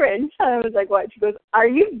 Catherine. And I was like, what? She goes, are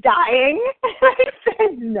you dying? I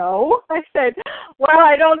said, no. I said, well,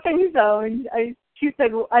 I don't think so. And I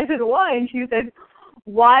said, why? And she said,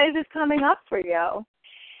 why is this coming up for you?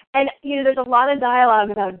 And, you know, there's a lot of dialogue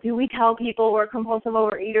about, do we tell people we're compulsive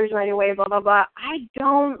overeaters right away, blah, blah, blah. I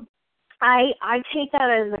don't. I take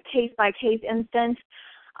that as a case-by-case instance.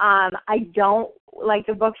 I don't, like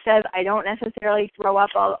the book says, I don't necessarily throw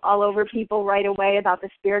up all over people right away about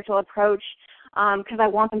the spiritual approach because I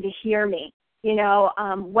want them to hear me. You know,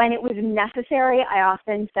 when it was necessary, I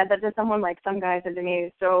often said that to someone, like some guy said to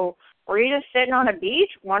me, so were you just sitting on a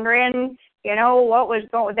beach wondering, you know, what was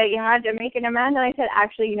going that you had to make an amend? And I said,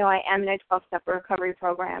 actually, you know, I am in a 12-step recovery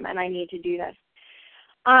program, and I need to do this.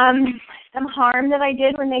 Some harm that I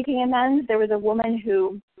did when making amends, there was a woman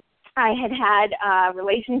who I had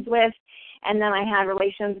relations with, and then I had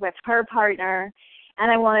relations with her partner,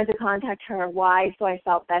 and I wanted to contact her. Why? So I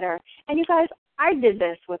felt better. And you guys, I did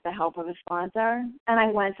this with the help of a sponsor, and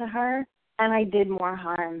I went to her, and I did more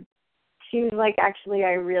harm. She was like, actually,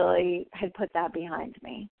 I really had put that behind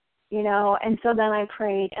me, you know, and so then I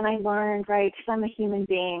prayed, and I learned, right, because I'm a human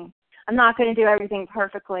being. I'm not going to do everything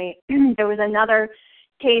perfectly. There was another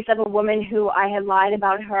case of a woman who I had lied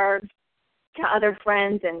about her to other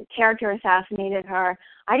friends and character assassinated her.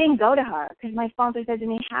 I didn't go to her because my sponsor said to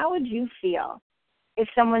me, how would you feel if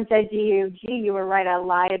someone said to you, gee, you were right, I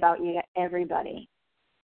lied about you to everybody,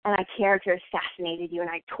 and I character assassinated you and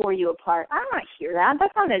I tore you apart? I don't want to hear that.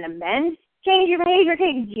 That's not an amend. Change your behavior,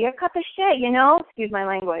 KG. Cut the shit, you know? Excuse my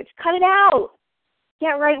language. Cut it out.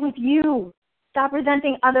 Get right with you. Stop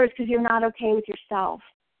resenting others because you're not okay with yourself.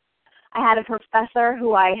 I had a professor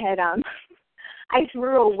who I had, I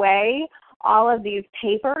threw away all of these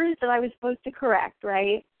papers that I was supposed to correct,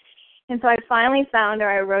 right? And so I finally found her.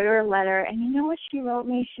 I wrote her a letter, and you know what she wrote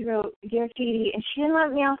me? She wrote, Dear Katie, and she didn't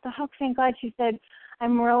let me off the hook, thank God. She said,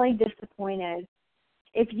 I'm really disappointed.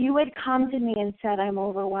 If you had come to me and said, I'm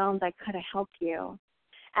overwhelmed, I could have helped you.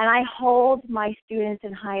 And I hold my students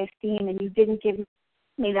in high esteem, and you didn't give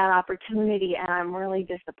me that opportunity, and I'm really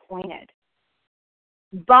disappointed.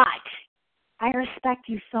 But I respect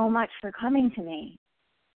you so much for coming to me,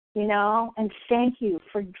 you know, and thank you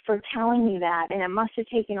for telling me that. And it must have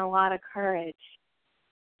taken a lot of courage.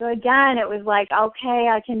 So again, it was like, okay,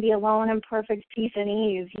 I can be alone in perfect peace and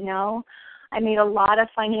ease, you know. I made a lot of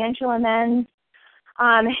financial amends,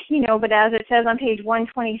 you know, but as it says on page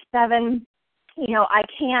 127, I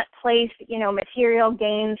can't place, material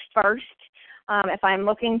gains first. If I'm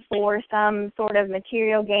looking for some sort of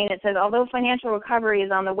material gain, it says, although financial recovery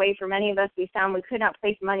is on the way for many of us, we found we could not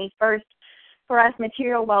place money first. For us,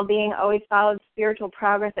 material well-being always followed spiritual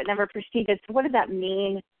progress that never preceded. So what does that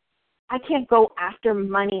mean? I can't go after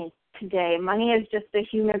money today. Money is just the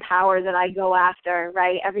human power that I go after,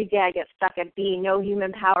 right? Every day I get stuck at B. No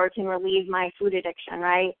human power can relieve my food addiction,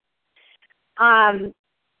 right?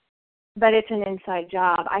 But it's an inside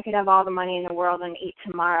job. I could have all the money in the world and eat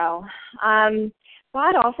tomorrow.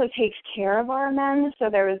 God also takes care of our amends. So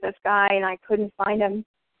there was this guy, and I couldn't find him.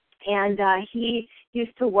 And he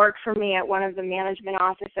used to work for me at one of the management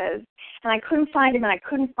offices. And I couldn't find him,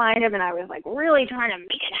 and I was like really trying to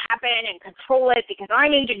make it happen and control it because I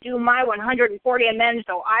need to do my 140 amends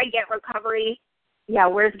so I get recovery. Yeah,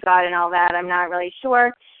 where's God and all that? I'm not really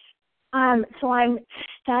sure. So I'm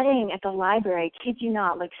studying at the library, kid you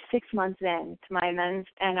not, like 6 months in to my amends,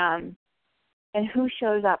 and who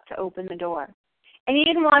shows up to open the door? And he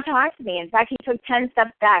didn't want to talk to me. In fact, he took 10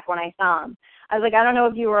 steps back when I saw him. I was like, I don't know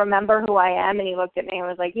if you remember who I am. And he looked at me and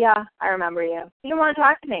was like, yeah, I remember you. He didn't want to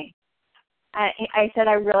talk to me. I said,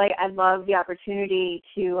 I'd love the opportunity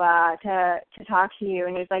to talk to you.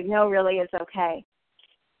 And he was like, no, really, it's okay.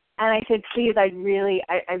 And I said, please, I'd really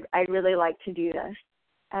like to do this.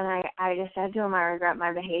 And I just said to him, I regret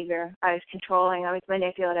my behavior. I was controlling. I was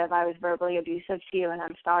manipulative. I was verbally abusive to you, and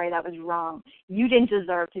I'm sorry. That was wrong. You didn't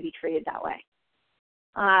deserve to be treated that way.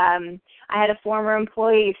 I had a former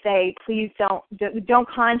employee say, please don't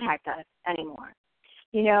contact us anymore.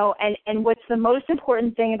 And what's the most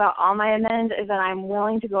important thing about all my amends is that I'm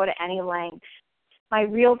willing to go to any length. My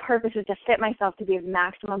real purpose is to fit myself to be of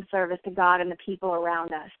maximum service to God and the people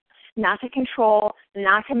around us. Not to control,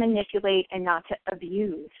 not to manipulate, and not to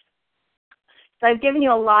abuse. So I've given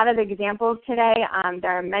you a lot of examples today.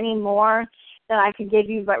 There are many more that I could give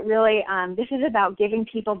you, but really this is about giving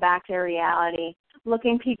people back their reality,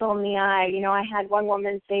 looking people in the eye. I had one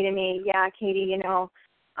woman say to me, yeah, Katie,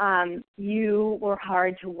 you were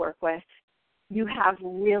hard to work with. You have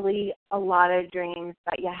really a lot of dreams,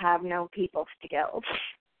 but you have no people skills.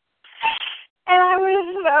 And I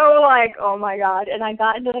was so like, oh, my God. And I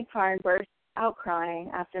got into the car and burst out crying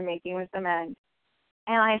after making this amends.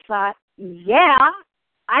 And I thought, yeah,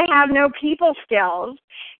 I have no people skills.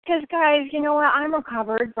 Because, guys, you know what? I'm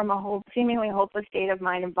recovered from a seemingly hopeless state of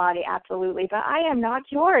mind and body, absolutely. But I am not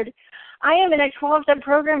cured. I am in a 12-step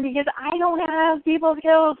program because I don't have people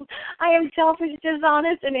skills. I am selfish,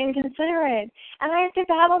 dishonest, and inconsiderate. And I have to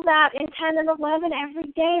battle that in 10 and 11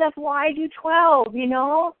 every day. That's why I do 12,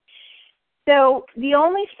 So the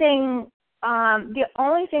only thing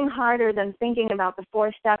harder than thinking about the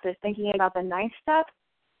 4th step is thinking about the 9th step.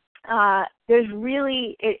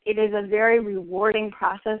 It is a very rewarding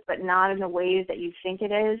process, but not in the ways that you think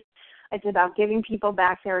it is. It's about giving people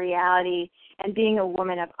back their reality and being a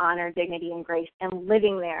woman of honor, dignity, and grace and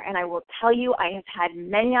living there. And I will tell you, I have had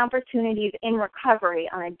many opportunities in recovery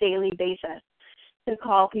on a daily basis to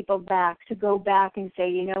call people back, to go back and say,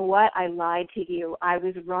 you know what, I lied to you. I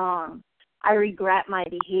was wrong. I regret my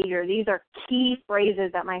behavior. These are key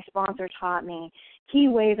phrases that my sponsor taught me, key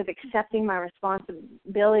ways of accepting my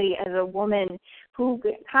responsibility as a woman who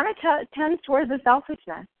kind of tends towards the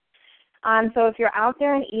selfishness. So if you're out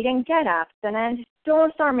there and eating, get up. And then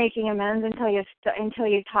don't start making amends until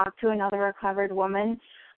you talk to another recovered woman.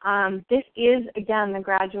 This is, again, the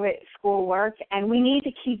graduate school work, and we need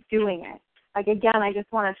to keep doing it. Like, again, I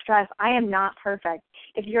just want to stress, I am not perfect.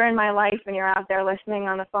 If you're in my life and you're out there listening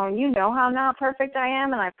on the phone, you know how not perfect I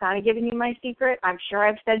am, and I've kind of given you my secret. I'm sure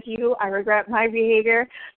I've said to you, I regret my behavior,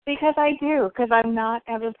 because I do, because I'm not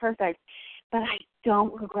ever perfect. But I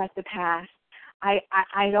don't regret the past.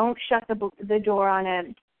 I don't shut the door on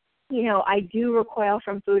it. I do recoil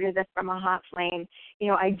from food as if from a hot flame.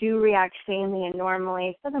 I do react sanely and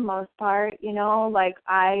normally for the most part. Like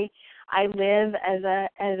I live as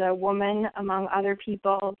a woman among other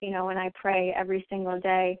people, and I pray every single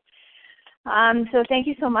day. So thank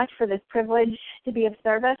you so much for this privilege to be of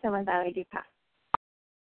service, and with that, I do pass.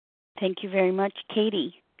 Thank you very much,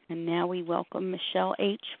 Katie. And now we welcome Michelle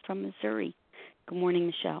H. from Missouri. Good morning,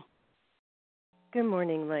 Michelle. Good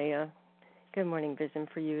morning, Leah. Good morning, Vision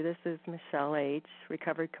for You. This is Michelle H.,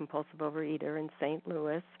 recovered compulsive overeater in St.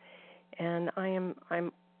 Louis, and I'm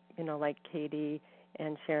like Katie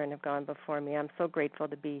and Sharon have gone before me. I'm so grateful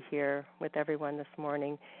to be here with everyone this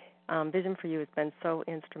morning. Vision for You has been so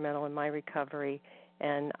instrumental in my recovery,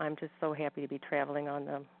 and I'm just so happy to be traveling on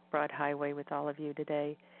the broad highway with all of you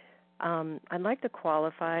today. I'd like to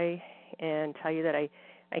qualify and tell you that I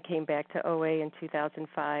came back to OA in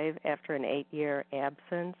 2005 after an 8-year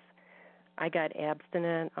absence. I got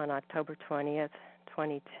abstinent on October 20th,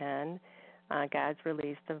 2010. God's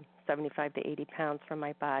released of 75 to 80 pounds from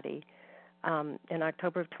my body. In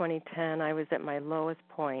October of 2010, I was at my lowest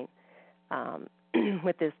point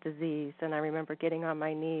with this disease, and I remember getting on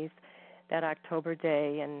my knees that October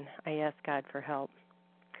day, and I asked God for help.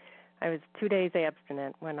 I was 2 days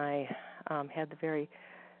abstinent when I had the very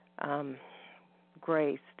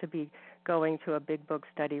grace to be going to a big book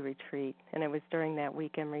study retreat, and it was during that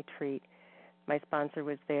weekend retreat. My sponsor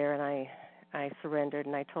was there, and I surrendered,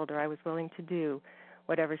 and I told her I was willing to do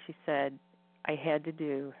whatever she said I had to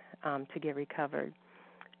do to get recovered.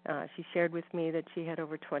 She shared with me that she had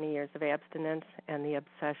over 20 years of abstinence, and the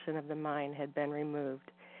obsession of the mind had been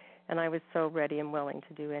removed. And I was so ready and willing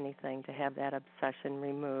to do anything to have that obsession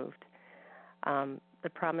removed. The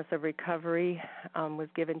promise of recovery was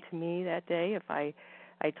given to me that day.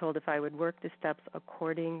 I told if I would work the steps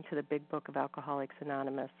according to the Big Book of Alcoholics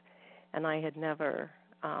Anonymous. And I had never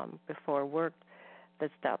before worked the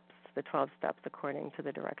steps, the 12 steps, according to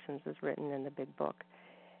the directions as written in the Big Book.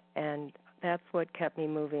 And that's what kept me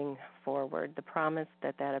moving forward, the promise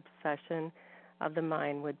that obsession of the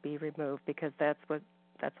mind would be removed, because that's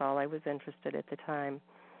all I was interested at the time.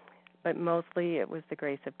 But mostly it was the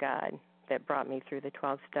grace of God that brought me through the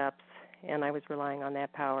 12 steps, and I was relying on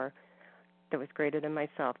that power that was greater than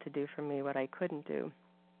myself to do for me what I couldn't do.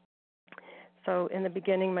 So in the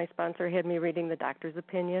beginning, my sponsor had me reading the doctor's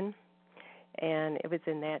opinion, and it was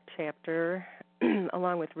in that chapter,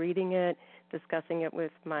 along with reading it, discussing it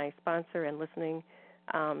with my sponsor, and listening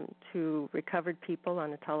to recovered people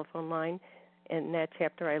on the telephone line. In that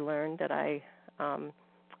chapter, I learned that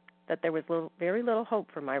that there was very little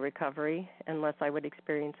hope for my recovery unless I would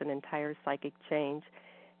experience an entire psychic change,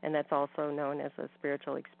 and that's also known as a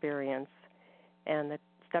spiritual experience. And the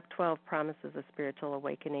Step 12 promises a spiritual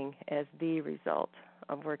awakening as the result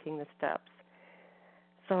of working the steps.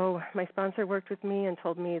 So my sponsor worked with me and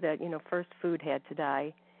told me that, first food had to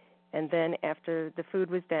die, and then after the food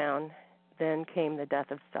was down, then came the death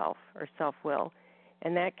of self, or self-will.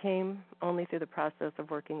 And that came only through the process of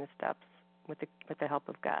working the steps with the help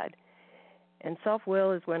of God. And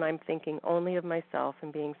self-will is when I'm thinking only of myself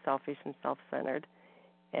and being selfish and self-centered.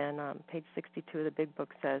 And page 62 of the Big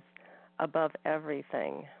Book says, above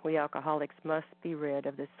everything, we alcoholics must be rid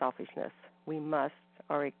of this selfishness. We must,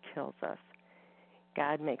 or it kills us.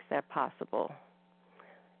 God makes that possible.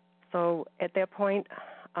 So at that point,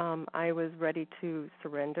 I was ready to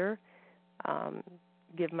surrender,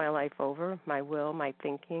 give my life over, my will, my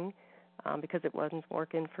thinking, because it wasn't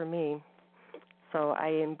working for me. So I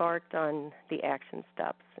embarked on the action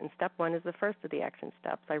steps. And step 1 is the first of the action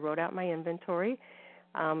steps. I wrote out my inventory.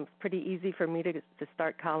 It's pretty easy for me to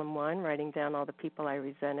start column 1, writing down all the people I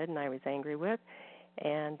resented and I was angry with.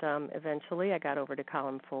 And eventually I got over to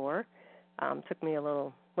column 4. Took me a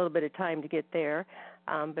little bit of time to get there,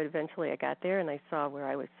 but eventually I got there, and I saw where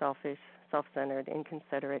I was selfish, self-centered,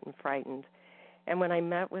 inconsiderate, and frightened. And when I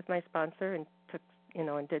met with my sponsor and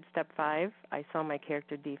and did step 5, I saw my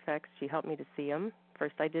character defects. She helped me to see them.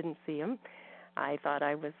 First, I didn't see them. I thought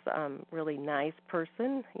I was a really nice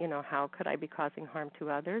person. How could I be causing harm to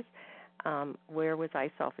others? Where was I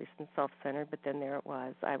selfish and self-centered? But then there it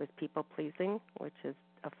was. I was people-pleasing, which is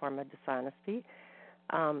a form of dishonesty.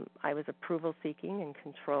 I was approval-seeking and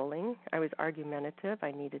controlling. I was argumentative.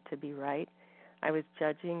 I needed to be right. I was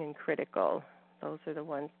judging and critical. Those are the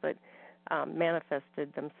ones that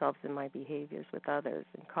manifested themselves in my behaviors with others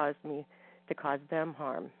and caused me to cause them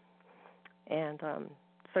harm. And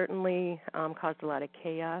certainly caused a lot of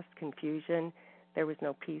chaos, confusion. There was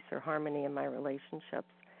no peace or harmony in my relationships.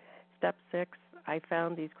 Step 6, I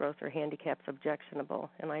found these grosser handicaps objectionable,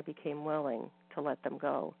 and I became willing to let them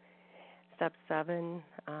go. Step 7,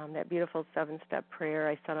 that beautiful 7-step prayer,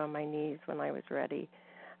 I said on my knees when I was ready.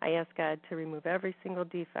 I asked God to remove every single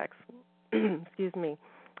defect,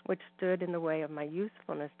 which stood in the way of my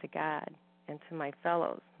usefulness to God and to my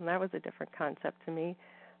fellows. And that was a different concept to me.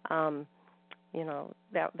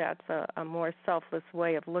 That's a more selfless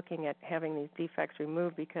way of looking at having these defects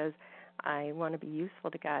removed, because I want to be useful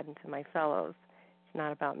to God and to my fellows. It's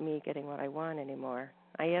not about me getting what I want anymore.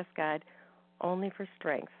 I asked God only for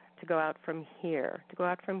strength to go out from here,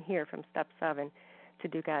 from step 7, to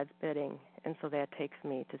do God's bidding. And so that takes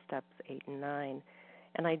me to steps 8 and 9.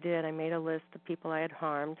 And I did. I made a list of people I had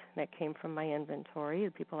harmed that came from my inventory,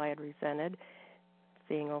 the people I had resented,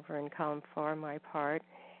 seeing over in column 4 my part.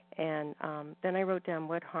 And then I wrote down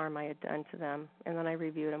what harm I had done to them, and then I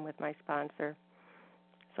reviewed them with my sponsor.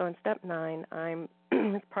 So in step 9, I'm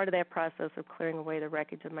as part of that process of clearing away the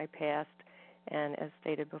wreckage of my past, and as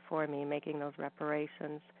stated before me, making those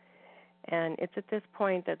reparations. And it's at this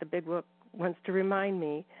point that the Big Book wants to remind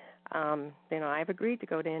me, I've agreed to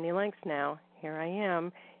go to any lengths now. Here I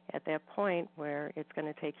am at that point where it's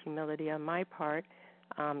going to take humility on my part.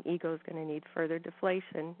 Ego is going to need further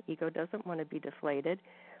deflation. Ego doesn't want to be deflated,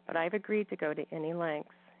 but I've agreed to go to any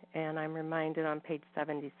lengths. And I'm reminded on page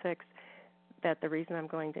 76 that the reason I'm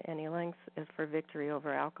going to any lengths is for victory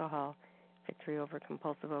over alcohol, victory over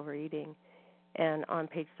compulsive overeating. And on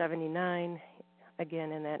page 79,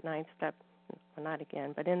 again in that ninth step, well, not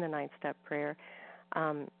again, but in the ninth step prayer,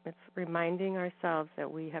 it's reminding ourselves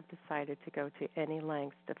that we have decided to go to any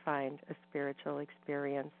lengths to find a spiritual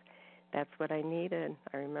experience. That's what I needed.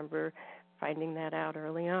 I remember finding that out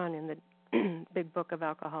early on in the big book of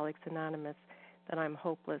Alcoholics Anonymous, that I'm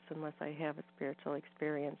hopeless unless I have a spiritual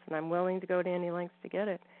experience, and I'm willing to go to any lengths to get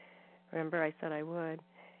it. Remember, I said I would.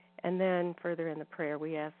 And then further in the prayer,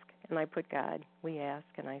 we ask, and I put God, we ask,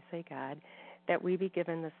 and I say God, that we be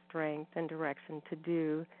given the strength and direction to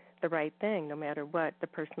do the right thing, no matter what the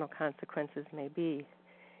personal consequences may be.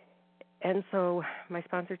 And so my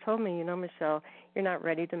sponsor told me, Michelle, you're not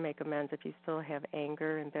ready to make amends if you still have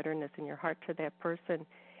anger and bitterness in your heart to that person.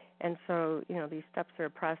 And so, these steps are a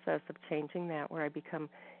process of changing that, where I become,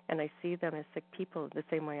 and I see them as sick people the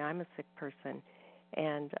same way I'm a sick person.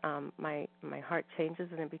 And my heart changes,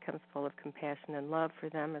 and it becomes full of compassion and love for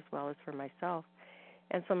them as well as for myself.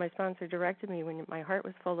 And so my sponsor directed me, when my heart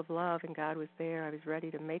was full of love and God was there, I was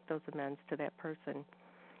ready to make those amends to that person.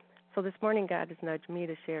 So this morning, God has nudged me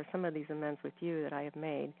to share some of these amends with you that I have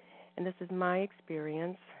made. And this is my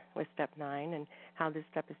experience with Step 9 and how this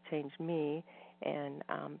step has changed me. And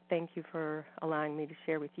thank you for allowing me to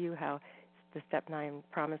share with you how the Step 9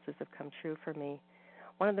 promises have come true for me.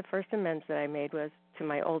 One of the first amends that I made was to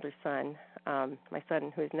my older son. My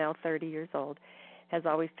son, who is now 30 years old, has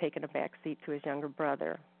always taken a back seat to his younger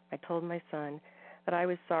brother. I told my son that I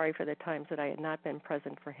was sorry for the times that I had not been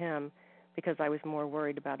present for him because I was more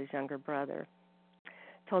worried about his younger brother.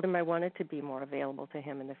 I told him I wanted to be more available to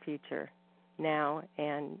him in the future, now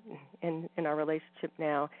and in our relationship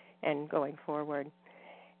now and going forward.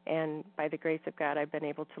 And by the grace of God, I've been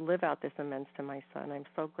able to live out this amends to my son. I'm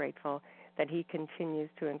so grateful that he continues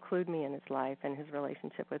to include me in his life and his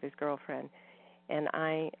relationship with his girlfriend. And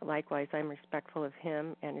likewise, I'm respectful of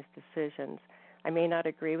him and his decisions. I may not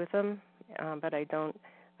agree with him, but I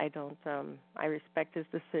respect his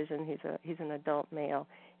decision. He's an adult male,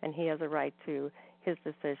 and he has a right to his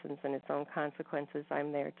decisions and its own consequences.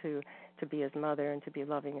 I'm there to be his mother and to be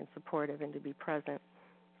loving and supportive and to be present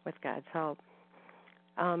with God's help.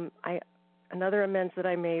 Another amends that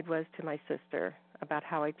I made was to my sister about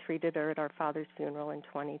how I treated her at our father's funeral in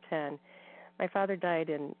 2010. My father died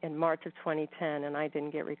in March of 2010, and I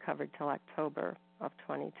didn't get recovered till October of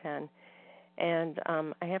 2010. And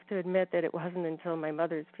I have to admit that it wasn't until my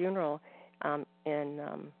mother's funeral in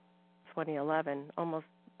 2011, almost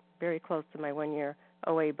very close to my 1-year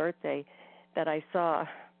OA birthday, that I saw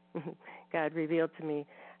God revealed to me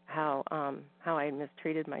how I had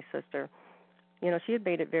mistreated my sister. She had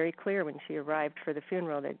made it very clear when she arrived for the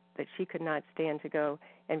funeral that she could not stand to go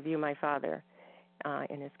and view my father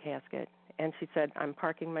in his casket. And she said, I'm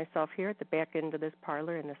parking myself here at the back end of this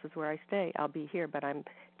parlor, and this is where I stay. I'll be here, but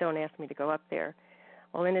don't ask me to go up there.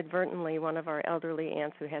 Well, inadvertently, one of our elderly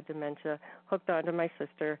aunts who had dementia hooked onto my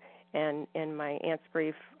sister, and in my aunt's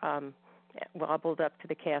grief, wobbled up to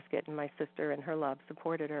the casket, and my sister and her love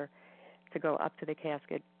supported her to go up to the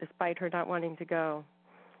casket, despite her not wanting to go.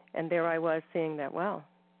 And there I was seeing that, well,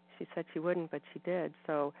 she said she wouldn't, but she did.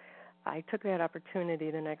 So I took that opportunity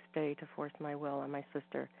the next day to force my will on my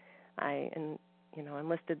sister. I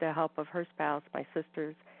enlisted the help of her spouse, my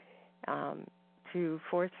sisters, to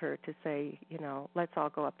force her to say, let's all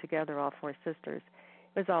go up together, all four sisters.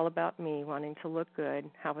 It was all about me wanting to look good.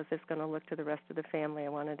 How was this going to look to the rest of the family? I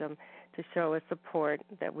wanted them to show a support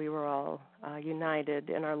that we were all united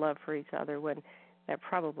in our love for each other, when that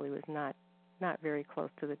probably was not very close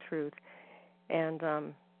to the truth. And,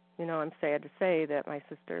 I'm sad to say that my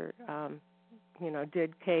sister,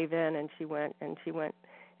 did cave in, and she went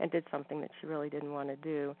and did something that she really didn't want to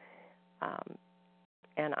do,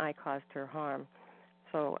 and I caused her harm.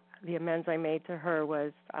 So the amends I made to her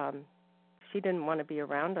was she didn't want to be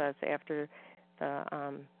around us after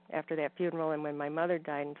that funeral, and when my mother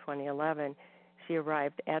died in 2011, she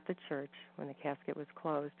arrived at the church when the casket was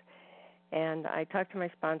closed. And I talked to my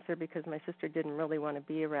sponsor because my sister didn't really want to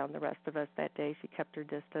be around the rest of us that day. She kept her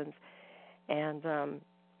distance. And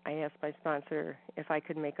I asked my sponsor if I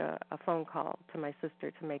could make a phone call to my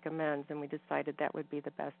sister to make amends, and we decided that would be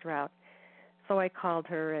the best route. So I called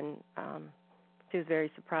her, and she was very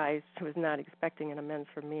surprised. She was not expecting an amends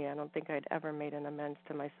from me. I don't think I'd ever made an amends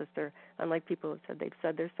to my sister. Unlike people who said they've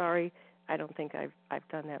said they're sorry, I don't think I've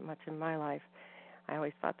done that much in my life. I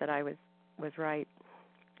always thought that I was right.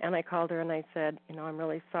 And I called her and I said, I'm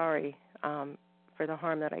really sorry for the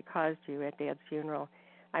harm that I caused you at Dad's funeral.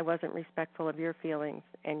 I wasn't respectful of your feelings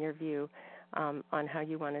and your view on how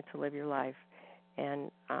you wanted to live your life. And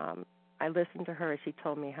I listened to her as she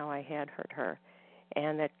told me how I had hurt her,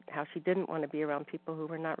 and that how she didn't want to be around people who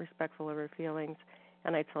were not respectful of her feelings.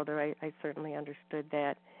 And I told her I certainly understood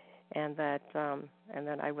that, and that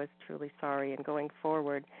I was truly sorry. And going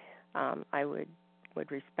forward, I would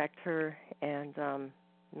respect her and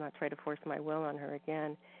not try to force my will on her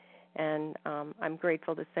again. And I'm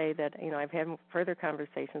grateful to say that I've had further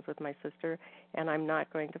conversations with my sister, and I'm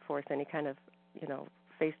not going to force any kind of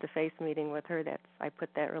face-to-face meeting with her. I put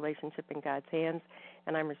that relationship in God's hands,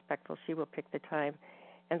 and I'm respectful. She will pick the time.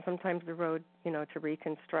 And sometimes the road, to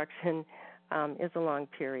reconstruction is a long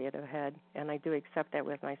period ahead, and I do accept that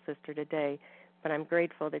with my sister today. But I'm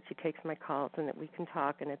grateful that she takes my calls and that we can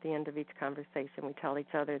talk, and at the end of each conversation we tell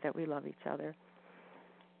each other that we love each other.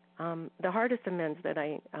 The hardest amends that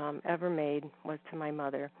I ever made was to my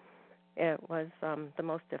mother. It was the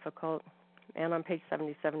most difficult, and on page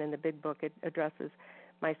 77 in the big book it addresses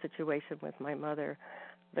my situation with my mother.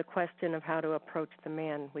 The question of how to approach the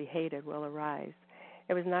man we hated will arise.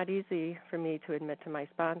 It was not easy for me to admit to my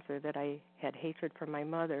sponsor that I had hatred for my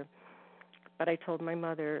mother, but I told my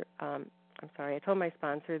mother, I told my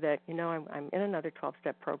sponsor that, I'm in another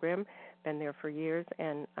 12-step program, been there for years,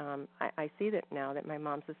 and I see that now that my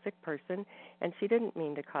mom's a sick person, and she didn't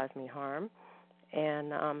mean to cause me harm.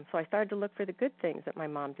 And so I started to look for the good things that my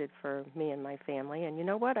mom did for me and my family. And you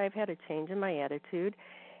know what? I've had a change in my attitude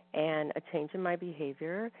and a change in my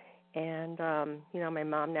behavior. And, my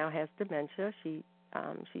mom now has dementia. She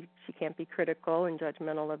can't be critical and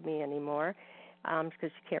judgmental of me anymore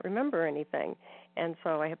because she can't remember anything. And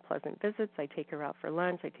so I have pleasant visits. I take her out for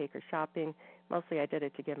lunch. I take her shopping. Mostly I did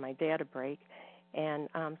it to give my dad a break. And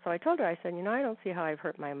so I told her, I said, I don't see how I've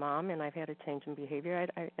hurt my mom, and I've had a change in behavior.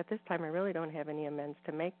 At this time, I really don't have any amends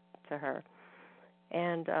to make to her.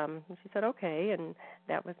 And she said, okay, and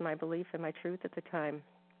that was my belief and my truth at the time.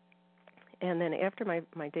 And then after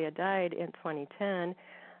my dad died in 2010,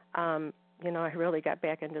 I really got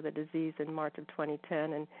back into the disease in March of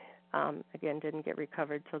 2010, and again, didn't get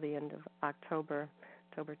recovered till the end of October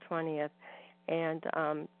 20th. And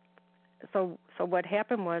So what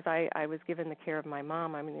happened was I was given the care of my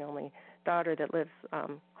mom. I'm the only daughter that lives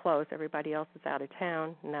close. Everybody else is out of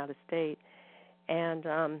town and out of state.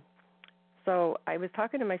 And so I was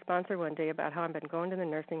talking to my sponsor one day about how I've been going to the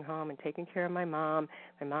nursing home and taking care of my mom.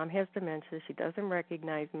 My mom has dementia. She doesn't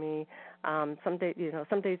recognize me. Some days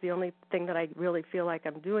the only thing that I really feel like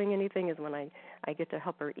I'm doing anything is when I get to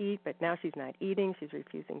help her eat, but now she's not eating. She's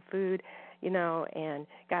refusing food, and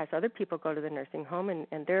guys, other people go to the nursing home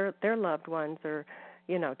and their loved ones are,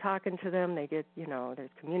 talking to them. They get, there's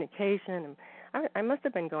communication. And I must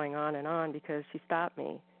have been going on and on because she stopped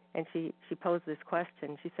me. And she posed this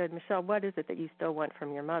question. She said, Michelle, what is it that you still want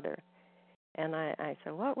from your mother? And I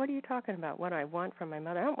said, what are you talking about? What do I want from my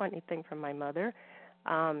mother? I don't want anything from my mother.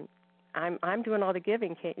 I'm doing all the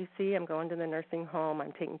giving. Can't you see? I'm going to the nursing home.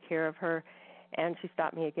 I'm taking care of her. And she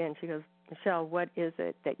stopped me again. She goes, Michelle, what is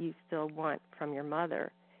it that you still want from your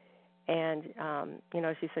mother? And,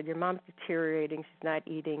 she said, your mom's deteriorating. She's not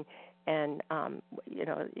eating. And,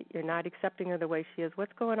 you're not accepting her the way she is.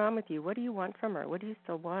 What's going on with you? What do you want from her? What do you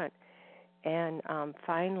still want? And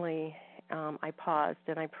finally, I paused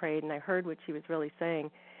and I prayed and I heard what she was really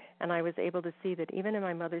saying. And I was able to see that even in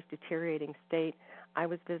my mother's deteriorating state, I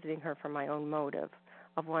was visiting her for my own motive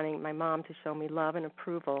of wanting my mom to show me love and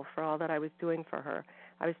approval for all that I was doing for her.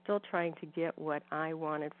 I was still trying to get what I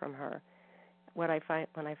wanted from her. When I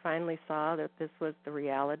finally saw that this was the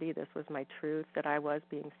reality, this was my truth, that I was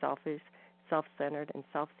being selfish, self-centered, and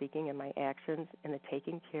self-seeking in my actions in the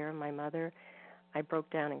taking care of my mother, I broke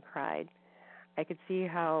down and cried. I could see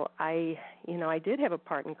how I did have a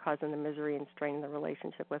part in causing the misery and strain in the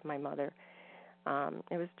relationship with my mother.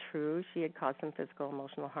 It was true. She had caused some physical,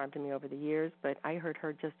 emotional harm to me over the years, but I hurt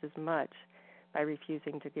her just as much by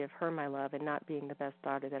refusing to give her my love and not being the best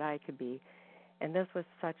daughter that I could be. And this was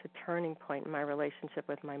such a turning point in my relationship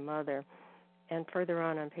with my mother. And further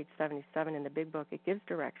on page 77 in the big book, it gives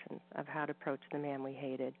directions of how to approach the man we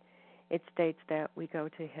hated. It states that we go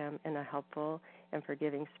to him in a helpful and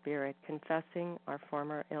forgiving spirit, confessing our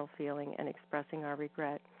former ill feeling and expressing our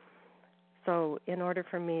regret. So in order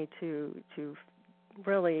for me to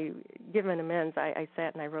really give an amends, I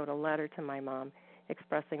sat and I wrote a letter to my mom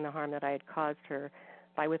expressing the harm that I had caused her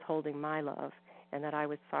by withholding my love, and that I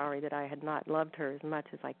was sorry that I had not loved her as much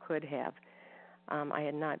as I could have. I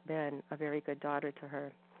had not been a very good daughter to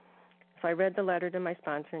her. So I read the letter to my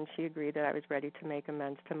sponsor, and she agreed that I was ready to make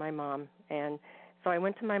amends to my mom. And so I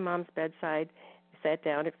went to my mom's bedside, sat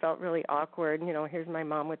down. It felt really awkward. Here's my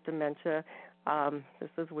mom with dementia. This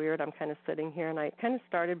is weird. I'm kind of sitting here, and I kind of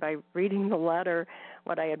started by reading the letter,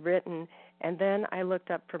 what I had written, and then I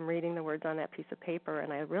looked up from reading the words on that piece of paper,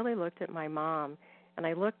 and I really looked at my mom, and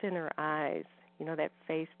I looked in her eyes, that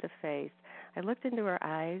face to face. I looked into her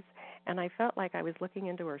eyes, and I felt like I was looking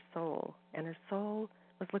into her soul, and her soul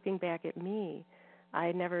was looking back at me. I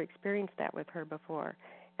had never experienced that with her before.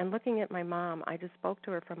 And looking at my mom, I just spoke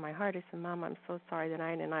to her from my heart. I said, Mom, I'm so sorry that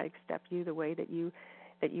I did not accept you the way that you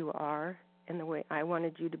are, and the way I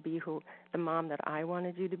wanted you to be, the mom that I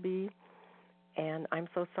wanted you to be. And I'm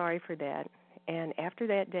so sorry for that. And after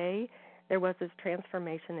that day, there was this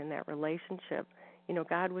transformation in that relationship.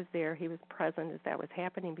 God was there. He was present as that was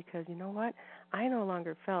happening, because you know what? I no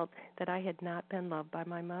longer felt that I had not been loved by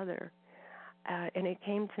my mother. And it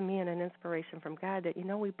came to me in an inspiration from God that,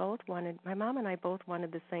 my mom and I both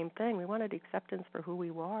wanted the same thing. We wanted acceptance for who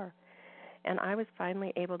we were. And I was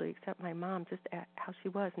finally able to accept my mom just how she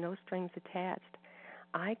was, no strings attached.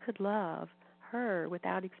 I could love her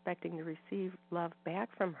without expecting to receive love back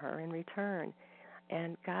from her in return.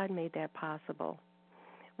 And God made that possible.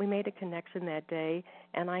 We made a connection that day,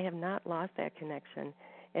 and I have not lost that connection.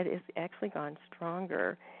 It has actually gone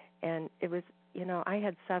stronger. And it was, I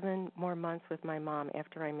had 7 more months with my mom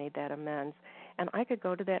after I made that amends. And I could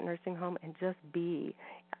go to that nursing home and just be.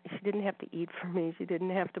 She didn't have to eat for me. She didn't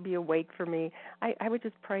have to be awake for me. I would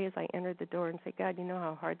just pray as I entered the door and say, God, you know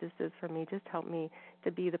how hard this is for me. Just help me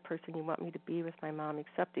to be the person you want me to be with my mom,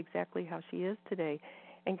 accept exactly how she is today.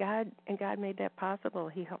 And God made that possible.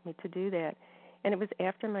 He helped me to do that. And it was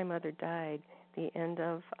after my mother died, the end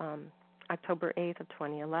of October 8th of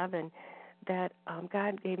 2011, that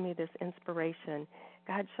God gave me this inspiration.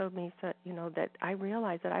 God showed me, that I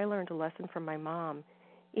realized that I learned a lesson from my mom,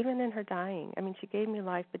 even in her dying. I mean, she gave me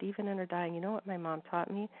life, but even in her dying, you know what my mom taught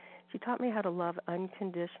me? She taught me how to love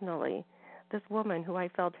unconditionally. This woman who I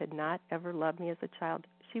felt had not ever loved me as a child,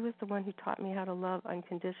 she was the one who taught me how to love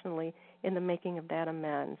unconditionally in the making of that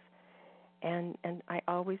amends. And I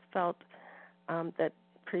always felt that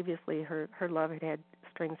previously her love had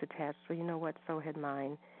strings attached, so you know what, so had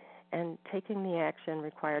mine. And taking the action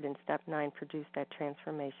required in Step 9 produced that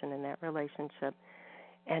transformation in that relationship.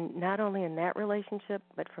 And not only in that relationship,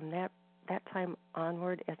 but from that time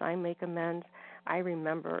onward, as I make amends, I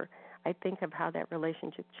think of how that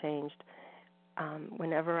relationship changed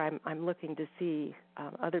whenever I'm looking to see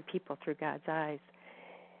other people through God's eyes.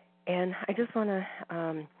 And I just want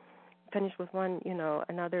to finish with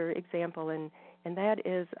another example, and that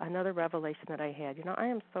is another revelation that I had. I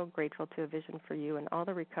am so grateful to A Vision for You and all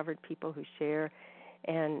the recovered people who share,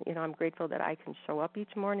 and, I'm grateful that I can show up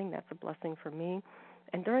each morning. That's a blessing for me.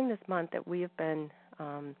 And during this month that we have been,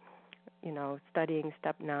 studying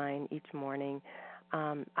Step 9 each morning,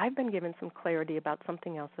 I've been given some clarity about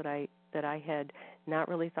something else that I had not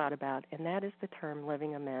really thought about, and that is the term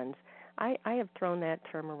living amends. I have thrown that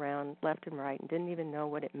term around left and right and didn't even know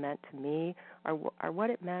what it meant to me or what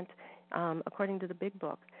it meant according to the Big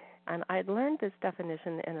Book. And I had learned this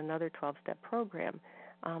definition in another 12-step program,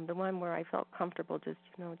 the one where I felt comfortable just,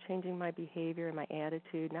 changing my behavior and my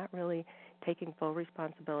attitude, not really taking full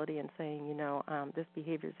responsibility and saying, this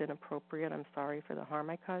behavior is inappropriate. I'm sorry for the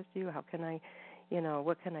harm I caused you. How can I,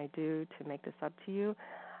 what can I do to make this up to you?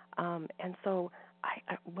 And so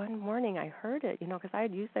one morning I heard it, because I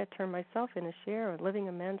had used that term myself in a share on living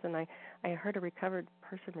amends, and I heard a recovered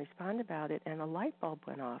person respond about it, and a light bulb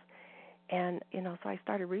went off. And, so I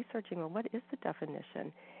started researching, well, what is the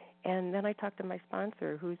definition? And then I talked to my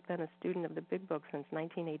sponsor, who's been a student of the Big Book since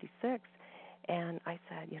 1986, and I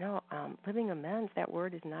said, living amends, that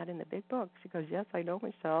word is not in the Big Book. She goes, yes, I know,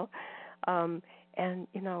 Michelle. And,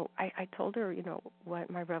 I told her,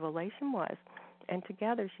 what my revelation was. And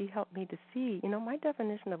together she helped me to see, my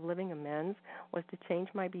definition of living amends was to change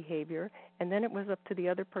my behavior, and then it was up to the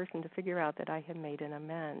other person to figure out that I had made an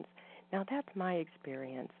amends. Now, that's my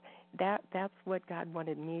experience. That's what God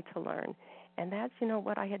wanted me to learn. And that's,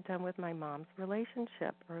 what I had done with my mom's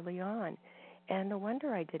relationship early on. And no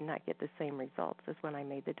wonder I did not get the same results as when I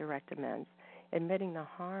made the direct amends, admitting the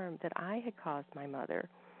harm that I had caused my mother.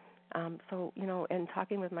 So, in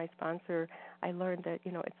talking with my sponsor, I learned that,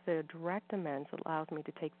 it's the direct amends that allows me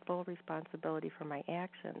to take full responsibility for my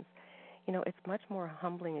actions. It's much more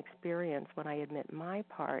humbling experience when I admit my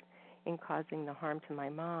part in causing the harm to my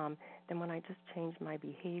mom than when I just changed my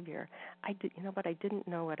behavior. I did, but I didn't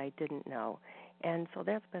know what I didn't know. And so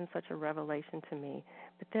that's been such a revelation to me.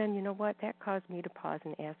 But then, that caused me to pause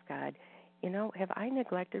and ask God, have I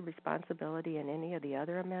neglected responsibility in any of the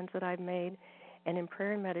other amends that I've made? And in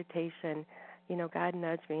prayer and meditation, God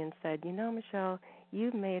nudged me and said, Michelle,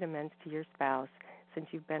 you've made amends to your spouse since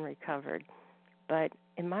you've been recovered. But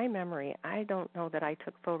in my memory, I don't know that I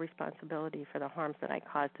took full responsibility for the harms that I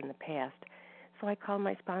caused in the past. So I called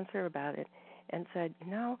my sponsor about it and said,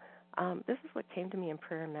 this is what came to me in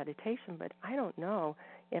prayer and meditation, but I don't know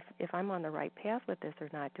if I'm on the right path with this or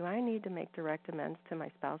not. Do I need to make direct amends to my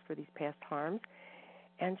spouse for these past harms?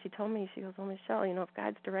 And she told me, she goes, well, Michelle, if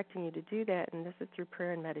God's directing you to do that, and this is through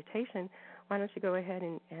prayer and meditation, why don't you go ahead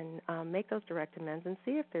and make those direct amends and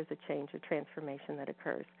see if there's a change or transformation that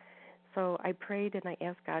occurs. So I prayed and I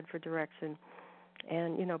asked God for direction.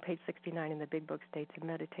 And, page 69 in the Big Book states, in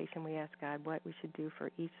meditation we ask God what we should do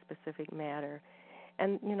for each specific matter.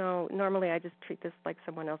 And, normally I just treat this like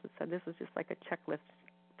someone else had said. This is just like a checklist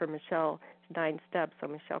for Michelle, 9 steps, so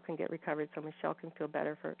Michelle can get recovered, so Michelle can feel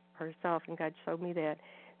better for herself. And God showed me that.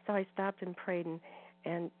 So I stopped and prayed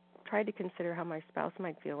and tried to consider how my spouse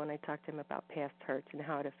might feel when I talked to him about past hurts and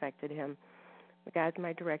how it affected him. God's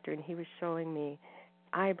my director, and he was showing me,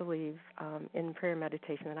 I believe, in prayer and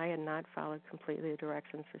meditation, that I had not followed completely the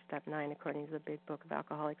directions for Step 9 according to the Big Book of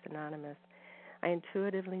Alcoholics Anonymous. I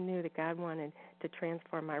intuitively knew that God wanted to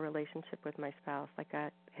transform my relationship with my spouse like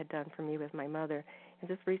God had done for me with my mother. And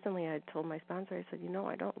just recently I had told my sponsor, I said,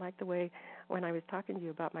 I don't like the way, when I was talking to you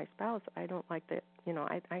about my spouse, I don't like that,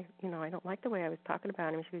 I don't like the way I was talking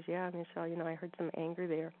about him. She goes, yeah, Michelle, I heard some anger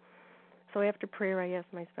there. So after prayer, I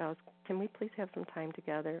asked my spouse, can we please have some time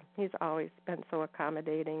together? He's always been so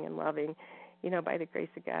accommodating and loving. By the grace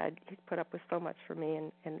of God, he's put up with so much for me,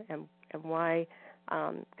 and why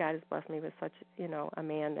God has blessed me with such, a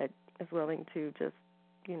man that is willing to just,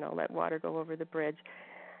 let water go over the bridge.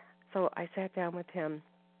 So I sat down with him,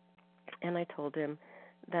 and I told him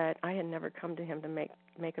that I had never come to him to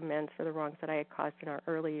make amends for the wrongs that I had caused in our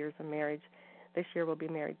early years of marriage. This year we'll be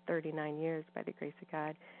married 39 years by the grace of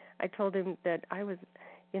God. I told him that I was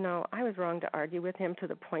wrong to argue with him to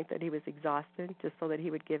the point that he was exhausted just so that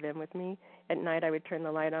he would give in with me. At night I would turn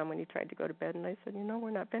the light on when he tried to go to bed, and I said,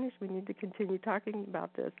 we're not finished. We need to continue talking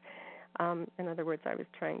about this. In other words, I was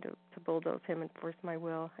trying to bulldoze him and force my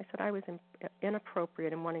will. I said I was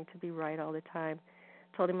inappropriate in wanting to be right all the time.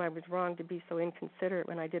 Told him I was wrong to be so inconsiderate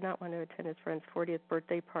when I did not want to attend his friend's 40th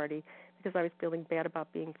birthday party because I was feeling bad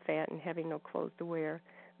about being fat and having no clothes to wear.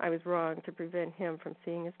 I was wrong to prevent him from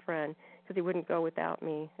seeing his friend because he wouldn't go without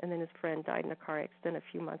me, and then his friend died in a car accident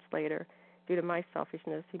a few months later. Due to my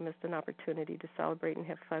selfishness, he missed an opportunity to celebrate and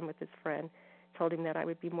have fun with his friend. Told him that I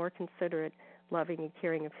would be more considerate, loving, and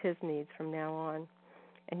caring of his needs from now on.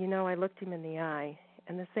 And I looked him in the eye,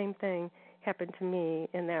 and the same thing happened to me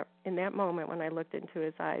in that moment when I looked into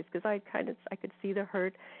his eyes, because I could see the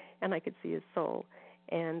hurt and I could see his soul,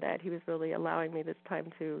 and that he was really allowing me this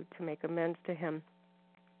time to make amends to him.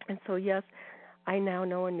 And so, yes, I now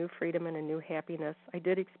know a new freedom and a new happiness. I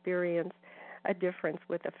did experience a difference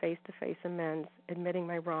with a face-to-face amends, admitting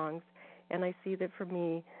my wrongs, and I see that for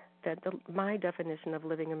me, that my definition of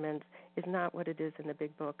living amends is not what it is in the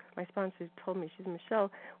Big Book. My sponsor told me, she said,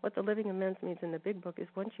 Michelle, what the living amends means in the Big Book is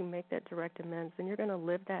once you make that direct amends, then you're going to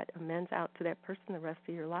live that amends out to that person the rest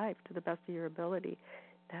of your life to the best of your ability.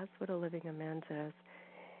 That's what a living amends is.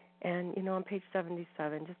 And, on page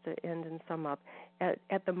 77, just to end and sum up,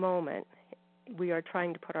 at the moment, we are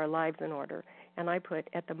trying to put our lives in order. And I put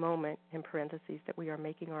at the moment in parentheses that we are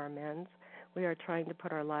making our amends. We are trying to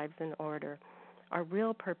put our lives in order. Our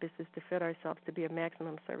real purpose is to fit ourselves to be a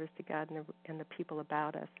maximum service to God and the people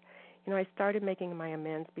about us. I started making my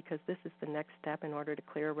amends because this is the next step in order to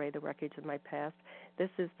clear away the wreckage of my past. This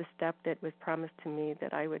is the step that was promised to me,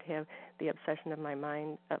 that I would have the obsession of my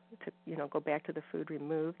mind to go back to the food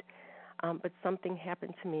removed. But something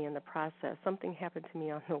happened to me in the process. Something happened to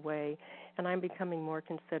me on the way, and I'm becoming more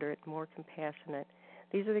considerate, more compassionate.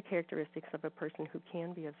 These are the characteristics of a person who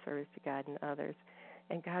can be of service to God and others.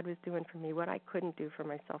 And God was doing for me what I couldn't do for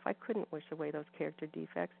myself. I couldn't wish away those character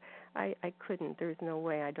defects. I couldn't. There's no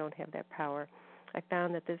way. I don't have that power. I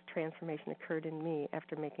found that this transformation occurred in me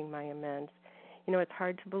after making my amends. It's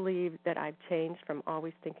hard to believe that I've changed from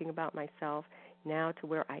always thinking about myself now to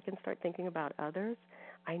where I can start thinking about others.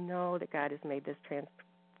 I know that God has made this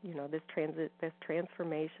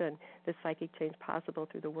transformation, this psychic change possible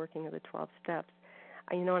through the working of the 12 steps.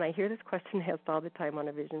 And I hear this question asked all the time on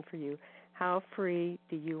A Vision for You. How free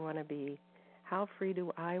do you want to be? How free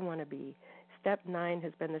do I want to be? Step 9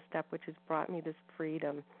 has been the step which has brought me this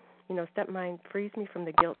freedom. Step 9 frees me from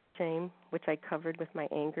the guilt, shame, which I covered with my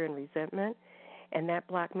anger and resentment. and that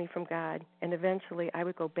blocked me from God. And eventually I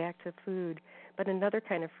would go back to food. But another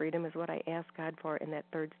kind of freedom is what I asked God for in that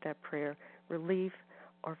third step prayer, relief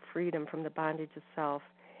or freedom from the bondage of self.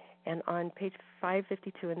 And on page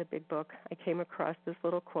 552 in the big book, I came across this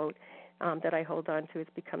little quote that I hold on to.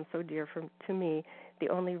 It's become so dear to me. The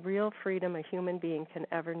only real freedom a human being can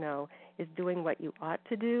ever know is doing what you ought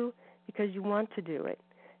to do because you want to do it.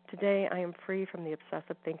 Today, I am free from the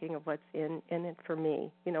obsessive thinking of what's in it for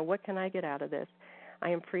me. What can I get out of this? I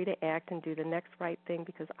am free to act and do the next right thing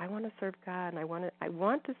because I want to serve God, and I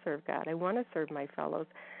want to serve God. I want to serve my fellows.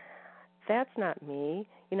 That's not me.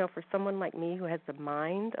 For someone like me who has the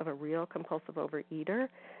mind of a real compulsive overeater,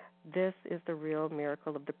 this is the real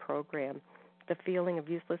miracle of the program. The feeling of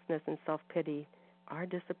uselessness and self-pity are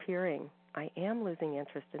disappearing. I am losing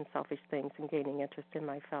interest in selfish things and gaining interest in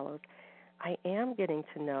my fellows. I am getting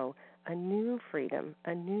to know a new freedom,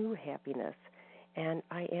 a new happiness, and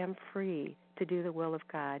I am free to do the will of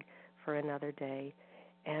God for another day.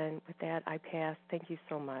 And with that, I pass. Thank you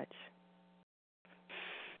so much.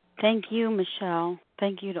 Thank you, Michelle.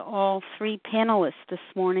 Thank you to all three panelists this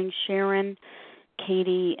morning, Sharon,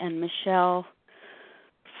 Katie, and Michelle,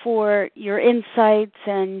 for your insights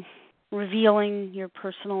and revealing your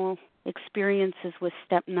personal experiences with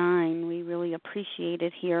Step 9. We really appreciate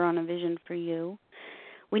it here on A Vision for You.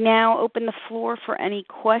 We now open the floor for any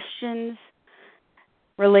questions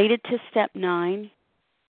related to Step 9.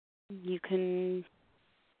 You can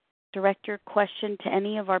direct your question to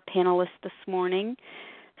any of our panelists this morning.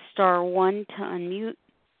 Star 1 to unmute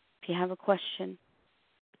if you have a question.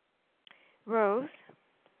 Rose?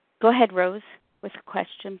 Go ahead, Rose, with a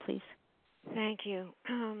question, please. Thank you.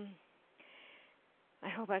 I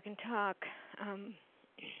hope I can talk.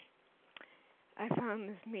 I found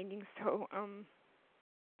this meeting so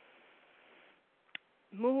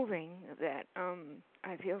moving that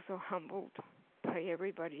I feel so humbled by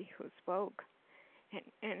everybody who spoke.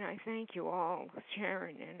 And I thank you all,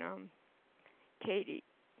 Sharon and Katie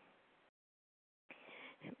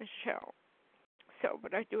and Michelle.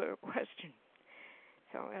 But I do have a question.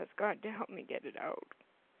 So ask God to help me get it out.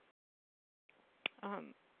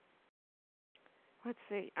 Let's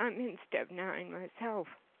see. I'm in Step 9 myself,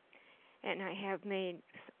 and I have made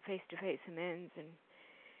face-to-face amends and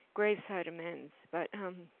graveside amends. But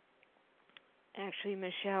actually,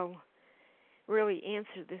 Michelle really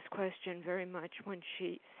answered this question very much when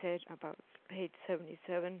she said about page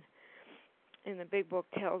 77 in the big book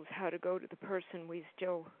tells how to go to the person we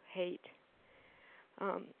still hate.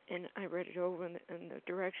 And I read it over, and the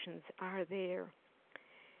directions are there.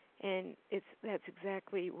 And that's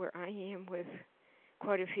exactly where I am with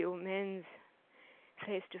quite a few amends,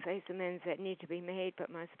 face-to-face amends that need to be made, but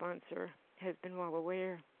my sponsor has been well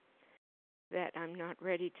aware that I'm not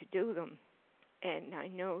ready to do them. And I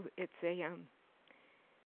know it's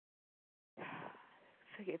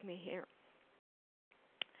forgive me here,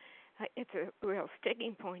 it's a real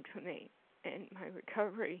sticking point for me, and my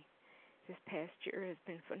recovery this past year has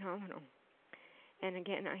been phenomenal. And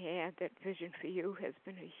again, I add that Vision for You has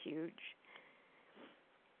been a huge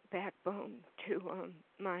backbone to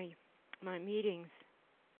my meetings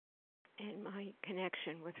and my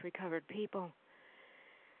connection with recovered people.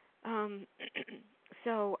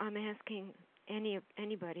 So I'm asking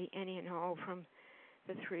anybody, any and all, from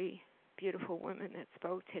the three beautiful women that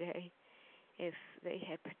spoke today, if they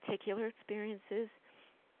had particular experiences.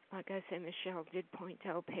 Like I said, Michelle did point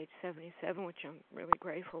out page 77, which I'm really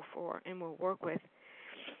grateful for and will work with.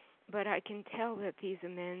 But I can tell that these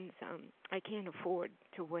amends, I can't afford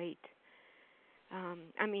to wait.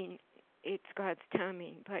 I mean, it's God's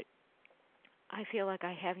timing, but I feel like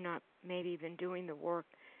I have not maybe been doing the work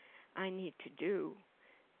I need to do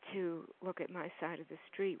to look at my side of the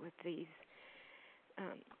street with these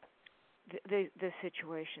the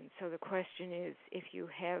situation. So the question is, if you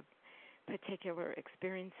have particular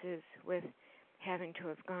experiences with having to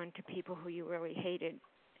have gone to people who you really hated,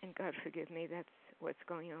 and God forgive me, that's what's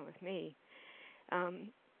going on with me.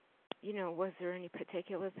 Was there any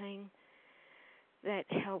particular thing that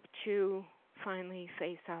helped you finally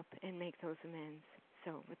face up and make those amends?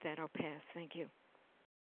 So with that, I'll pass. Thank you.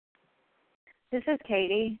 This is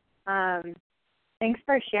Katie. Thanks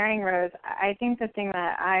for sharing, Rose. I think the thing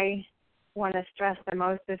that I want to stress the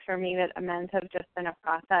most is for me that amends have just been a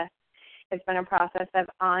process. It's been a process of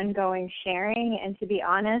ongoing sharing and, to be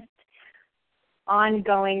honest,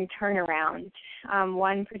 ongoing turnaround.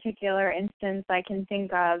 One particular instance I can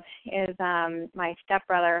think of is my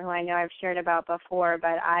stepbrother, who I know I've shared about before,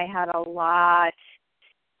 but I had a lot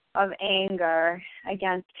of anger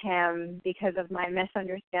against him because of my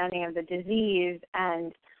misunderstanding of the disease,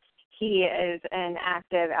 and he is an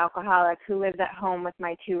active alcoholic who lives at home with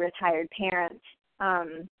my 2 retired parents.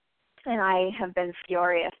 And I have been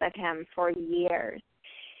furious at him for years.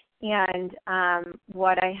 And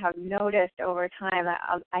what I have noticed over time,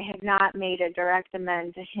 I have not made a direct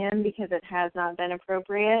amends to him because it has not been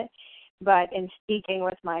appropriate, but in speaking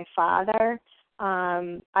with my father,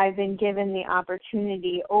 I've been given the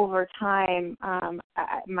opportunity over time.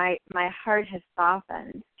 My heart has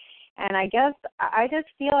softened. And I guess I just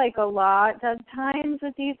feel like a lot of times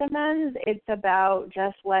with these amends, it's about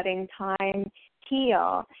just letting time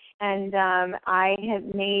heal. And I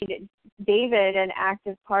have made David an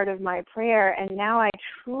active part of my prayer, and now I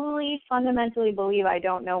truly, fundamentally believe I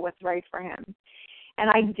don't know what's right for him. And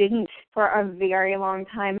I didn't for a very long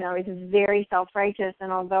time, and I was very self-righteous.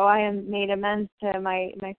 And although I have made amends to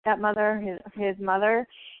my stepmother, his mother,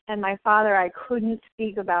 and my father, I couldn't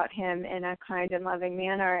speak about him in a kind and loving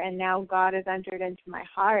manner. And now God has entered into my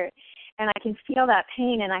heart, and I can feel that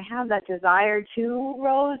pain, and I have that desire too,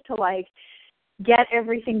 Rose, to get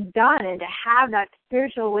everything done and to have that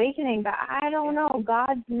spiritual awakening. But I don't know.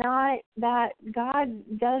 God's not that. God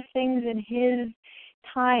does things in His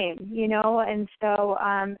time, and so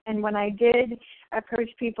and when I did approach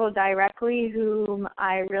people directly whom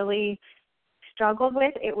I really struggled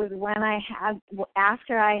with, it was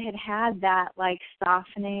after I had that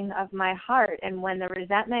softening of my heart, and when the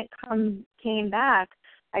resentment came back,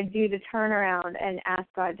 I do the turnaround and ask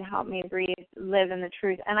God to help me live in the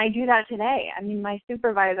truth. And I do that today. I mean, my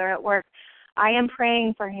supervisor at work, I am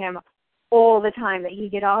praying for him all the time that he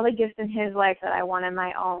get all the gifts in his life that I want in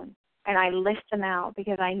my own. And I list them out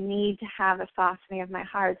because I need to have a softening of my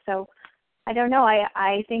heart. So I don't know.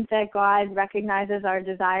 I think that God recognizes our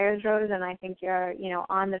desires, Rose, and I think you're,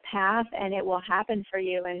 on the path, and it will happen for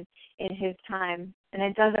you in His time. And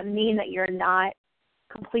it doesn't mean that you're not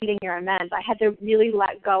completing your amends. I had to really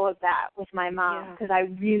let go of that with my mom because I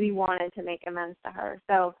really wanted to make amends to her.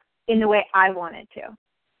 So in the way I wanted to.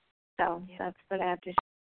 So that's what I have to share.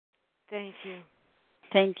 Thank you.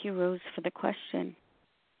 Thank you, Rose, for the question.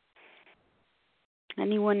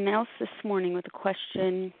 Anyone else this morning with a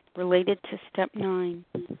question related to step 9?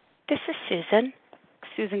 This is Susan.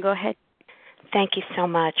 Susan, go ahead. Thank you so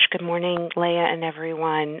much. Good morning, Leah and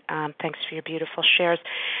everyone. Thanks for your beautiful shares.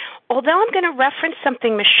 Although I'm going to reference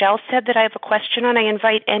something Michelle said that I have a question on, I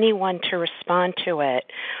invite anyone to respond to it,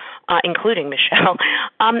 including Michelle.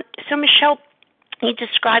 So, Michelle, you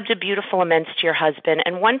described a beautiful amends to your husband,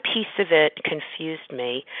 and one piece of it confused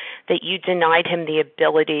me, that you denied him the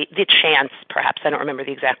chance, perhaps, I don't remember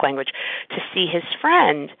the exact language, to see his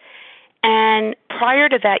friend. And prior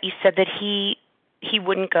to that, you said that he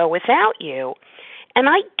wouldn't go without you. And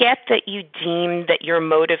I get that you deemed that your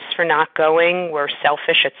motives for not going were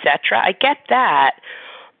selfish, etc. I get that.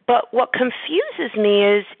 But what confuses me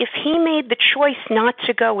is if he made the choice not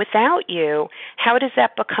to go without you, how does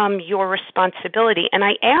that become your responsibility? And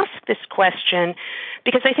I ask this question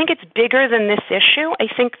because I think it's bigger than this issue. I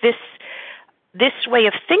think this way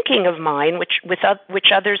of thinking of mine,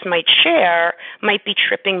 which others might share, might be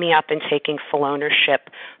tripping me up and taking full ownership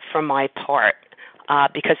for my part.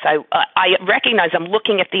 Because I recognize I'm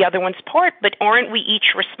looking at the other one's part, but aren't we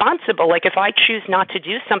each responsible? Like if I choose not to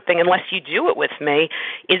do something unless you do it with me,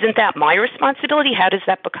 isn't that my responsibility? How does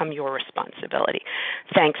that become your responsibility?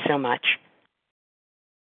 Thanks so much.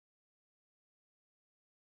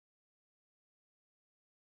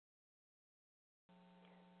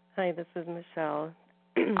 Hi, this is Michelle.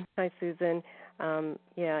 Hi, Susan.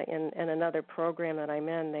 In another program that I'm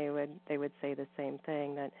in, they would say the same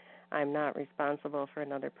thing, that I'm not responsible for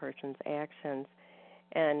another person's actions,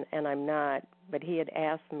 and I'm not. But he had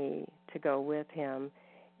asked me to go with him,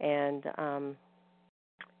 and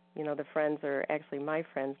the friends are actually my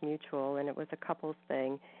friends, mutual, and it was a couples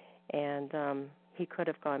thing, and he could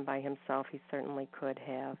have gone by himself. He certainly could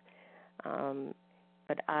have,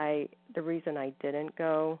 but the reason I didn't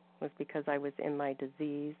go was because I was in my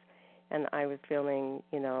disease, and I was feeling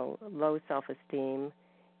low self-esteem,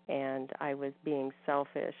 and I was being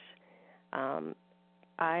selfish.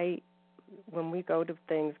 When we go to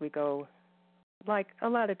things, we go like a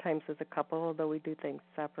lot of times as a couple, although we do things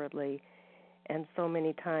separately. And so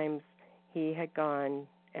many times he had gone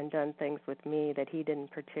and done things with me that he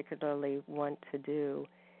didn't particularly want to do.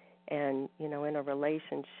 And, in a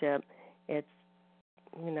relationship, it's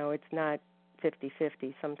not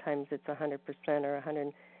 50-50. Sometimes it's 100% or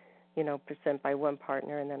 100% by one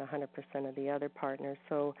partner and then 100% of the other partner.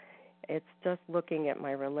 So it's just looking at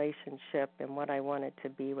my relationship and what I wanted to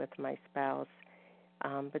be with my spouse.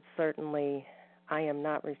 But certainly I am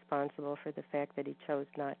not responsible for the fact that he chose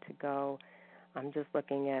not to go. I'm just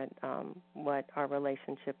looking at what our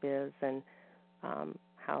relationship is and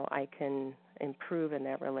how I can improve in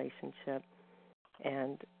that relationship.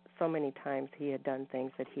 And so many times he had done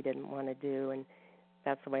things that he didn't want to do, and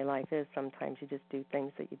that's the way life is. Sometimes you just do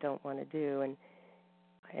things that you don't want to do. And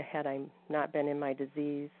had I not been in my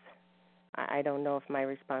disease, I don't know if my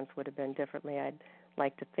response would have been differently. I'd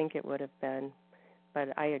like to think it would have been,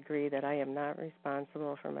 but I agree that I am not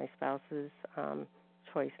responsible for my spouse's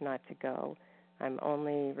choice not to go. I'm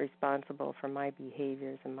only responsible for my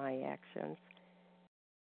behaviors and my actions.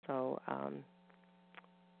 So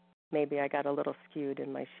maybe I got a little skewed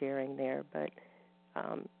in my sharing there, but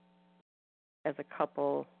as a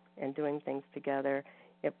couple and doing things together,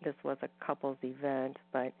 this was a couple's event,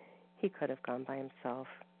 but he could have gone by himself.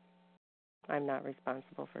 I'm not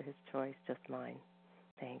responsible for his choice, just mine.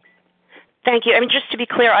 Thanks. Thank you. I mean, just to be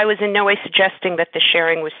clear, I was in no way suggesting that the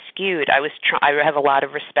sharing was skewed. I have a lot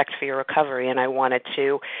of respect for your recovery, and I wanted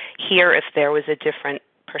to hear if there was a different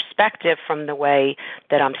perspective from the way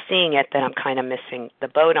that I'm seeing it, that I'm kind of missing the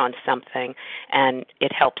boat on something, and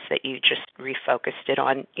it helps that you just refocused it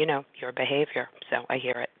on, your behavior. So I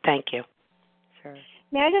hear it. Thank you. Sure.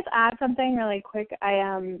 May I just add something really quick?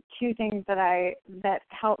 Two things that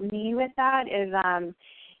helped me with that is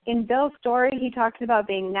in Bill's story, he talks about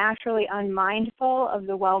being naturally unmindful of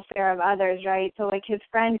the welfare of others, right? So like his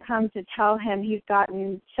friend comes to tell him he's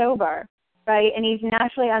gotten sober, right? And he's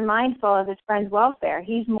naturally unmindful of his friend's welfare.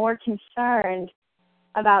 He's more concerned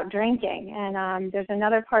about drinking. And there's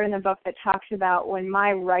another part in the book that talks about when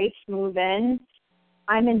my rights move in,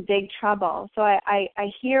 I'm in big trouble. So I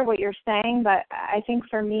hear what you're saying, but I think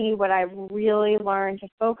for me, what I've really learned to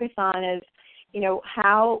focus on is,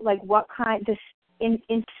 how, like, what kind,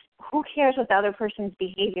 who cares what the other person's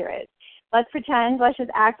behavior is? Let's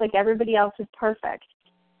just act like everybody else is perfect.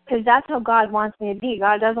 Because that's how God wants me to be.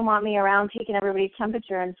 God doesn't want me around taking everybody's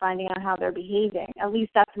temperature and finding out how they're behaving. At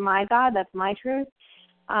least that's my God, that's my truth.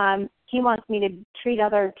 He wants me to treat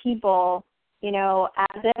other people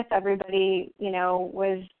as if everybody,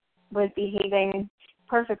 was behaving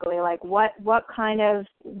perfectly. Like what kind of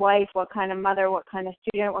wife, what kind of mother, what kind of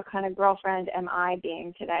student, what kind of girlfriend am I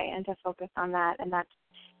being today? And to focus on that, and that's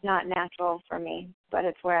not natural for me, but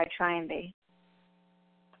it's where I try and be.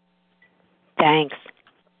 Thanks.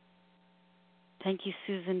 Thank you,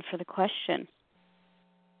 Susan, for the question.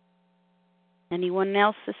 Anyone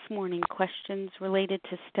else this morning? Questions related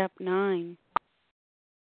to step 9?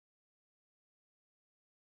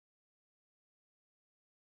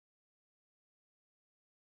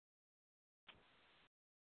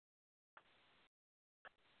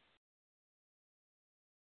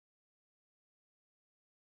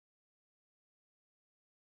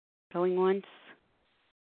 Going once?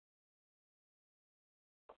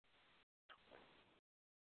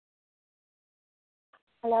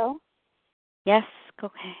 Hello? Yes,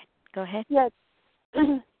 go ahead. Yes.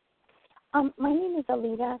 My name is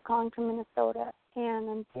Alita, calling from Minnesota, and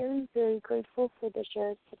I'm very, very grateful for the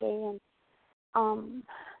shares today, and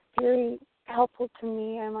very helpful to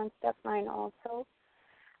me. I'm on step 9 also.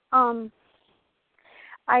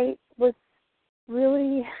 I was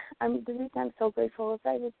really, the reason I'm so grateful is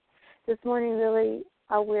I was this morning really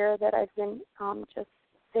aware that I've been just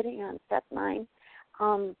sitting on step 9.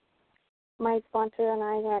 My sponsor and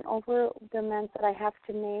I went over the amends that I have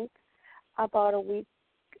to make about a week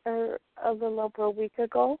or a little over a week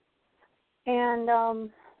ago. And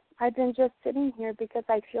I've been just sitting here because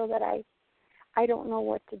I feel that I don't know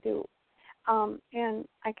what to do. And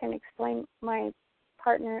I can explain my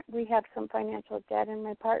partner, we have some financial debt, and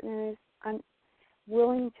my partner is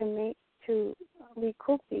unwilling to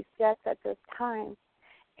recoup these debts at this time.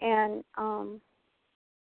 And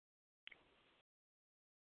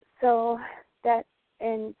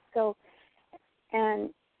and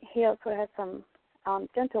he also has some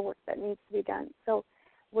dental work that needs to be done. So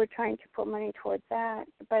we're trying to put money towards that,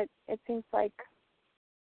 but it seems like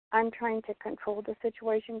I'm trying to control the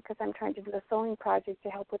situation because I'm trying to do a sewing project to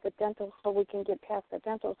help with the dental so we can get past the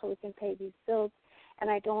dental so we can pay these bills. And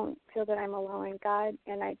I don't feel that I'm allowing God,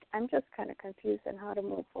 and I'm just kind of confused on how to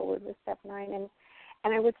move forward with step 9. And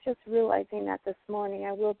I was just realizing that this morning.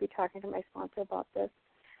 I will be talking to my sponsor about this,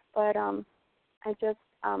 but I'm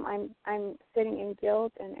sitting in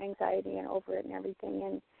guilt and anxiety and over it and everything,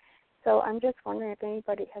 and so I'm just wondering if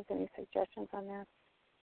anybody has any suggestions on that.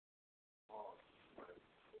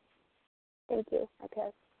 Thank you. I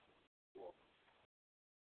pass.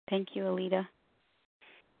 Thank you, Alita.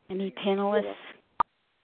 Any panelists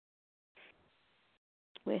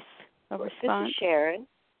with a response? This is Sharon.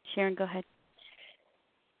 Sharon, go ahead.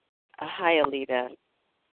 Hi, Alita.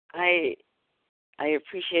 I I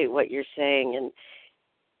appreciate what you're saying. And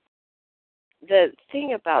the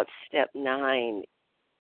thing about step 9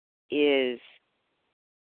 is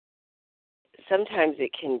sometimes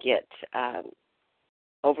it can get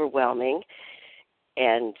overwhelming,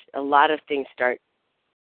 and a lot of things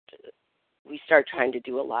we start trying to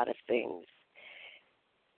do a lot of things.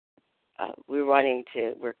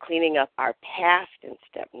 We're cleaning up our past in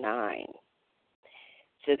step 9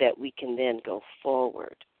 so that we can then go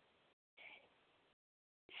forward.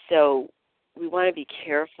 So we want to be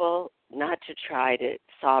careful not to try to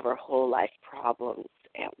solve our whole life problems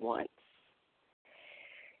at once.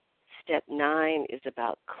 Step 9 is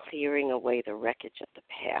about clearing away the wreckage of the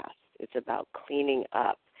past. It's about cleaning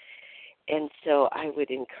up. And so I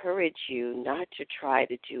would encourage you not to try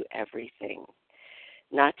to do everything,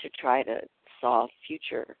 not to try to solve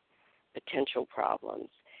future potential problems,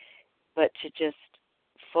 but to just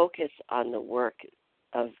focus on the work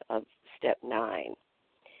of step 9,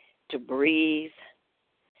 to breathe,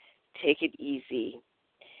 take it easy,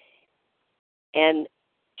 and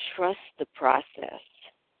trust the process.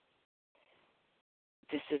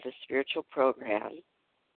 This is a spiritual program.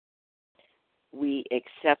 We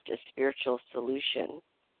accept a spiritual solution,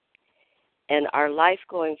 and our life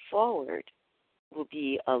going forward will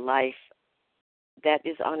be a life that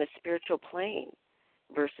is on a spiritual plane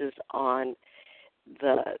versus on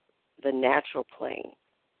the natural plane.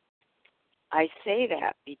 I say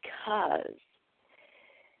that because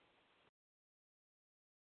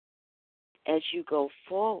as you go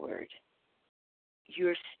forward,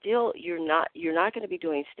 you're not going to be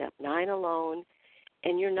doing step 9 alone,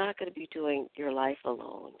 and you're not going to be doing your life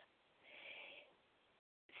alone.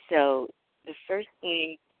 So the first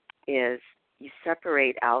thing is you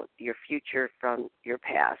separate out your future from your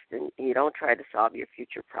past, and you don't try to solve your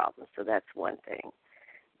future problems. So that's one thing.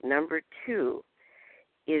 Number 2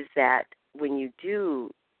 is that when you do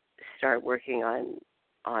start working on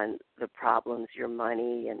the problems, your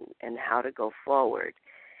money, and how to go forward,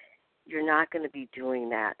 you're not going to be doing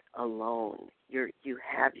that alone. You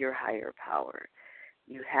have your higher power.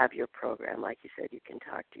 You have your program. Like you said, you can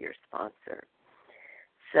talk to your sponsor.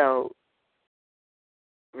 So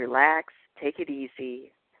relax, take it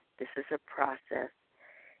easy. This is a process.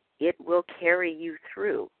 It will carry you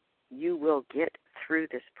through. You will get through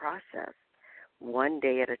this process one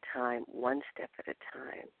day at a time, one step at a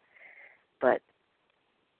time. But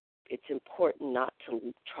it's important not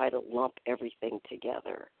to try to lump everything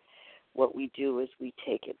together. What we do is we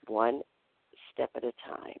take it one step at a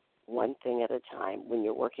time, one thing at a time. When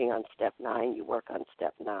you're working on step 9, you work on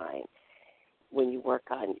step 9. When you work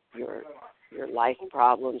on your life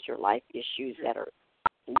problems, your life issues that are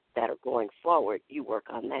going forward, you work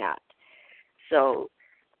on that. So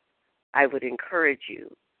I would encourage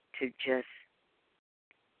you to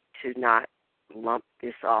not lump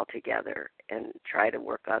this all together and try to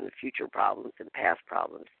work on the future problems and past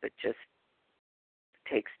problems, but just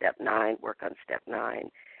take step 9, work on step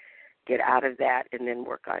 9, get out of that, and then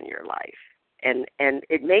work on your life. And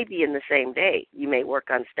it may be in the same day. You may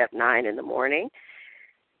work on step 9 in the morning,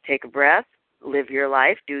 take a breath, live your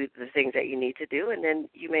life, do the things that you need to do, and then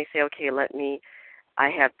you may say, okay, I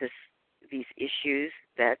have these issues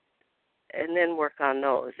and then work on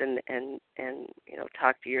those, and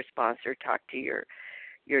talk to your sponsor, talk to your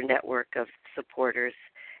network of supporters,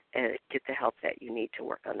 and get the help that you need to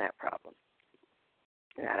work on that problem.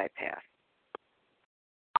 And that I pass.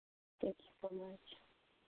 Thank you so much.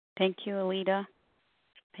 Thank you, Alita.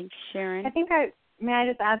 Thanks, Sharon. May I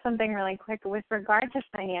just add something really quick with regard to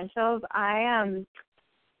financials? I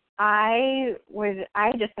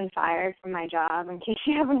had just been fired from my job. In case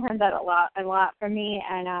you haven't heard that a lot from me,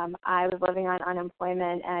 and I was living on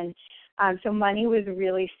unemployment, and so money was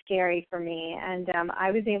really scary for me. And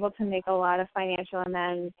I was able to make a lot of financial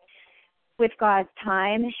amends with God's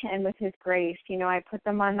time and with His grace. I put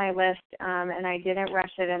them on my list, and I didn't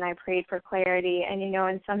rush it, and I prayed for clarity. And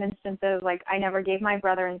in some instances, like I never gave my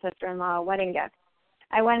brother and sister-in-law a wedding gift.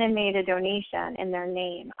 I went and made a donation in their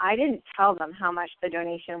name. I didn't tell them how much the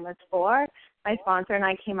donation was for. My sponsor and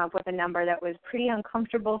I came up with a number that was pretty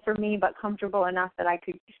uncomfortable for me, but comfortable enough that I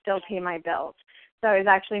could still pay my bills. So I was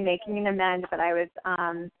actually making an amend, but I was,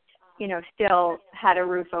 still had a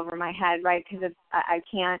roof over my head, right? Because I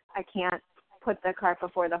can't put the cart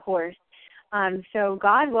before the horse. So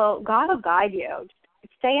God will guide you.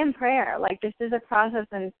 Stay in prayer. Like, this is a process,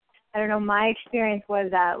 and I don't know, my experience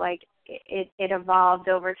was that, like, it evolved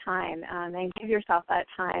over time, and give yourself that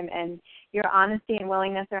time. And your honesty and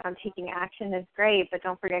willingness around taking action is great, but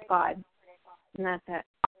don't forget God. And that's it.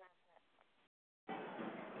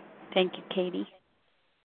 Thank you, Katie.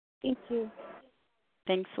 Thank you.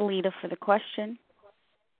 Thanks, Alita, for the question.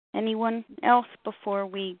 Anyone else before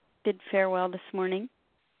we bid farewell this morning?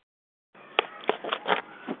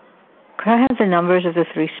 Could I have the numbers of the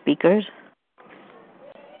 3 speakers?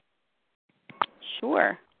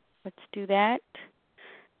 Sure. Let's do that.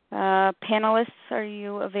 Panelists, are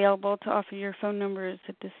you available to offer your phone numbers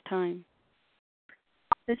at this time?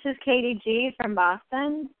 This is Katie G. from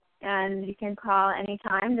Boston, and you can call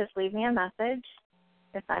anytime. Just leave me a message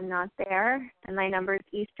if I'm not there. And my number is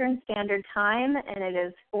Eastern Standard Time, and it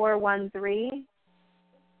is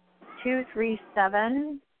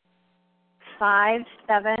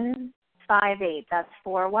 413-237-5758. That's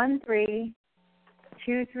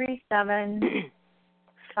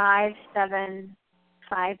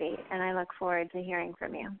 413-237-5758. And I look forward to hearing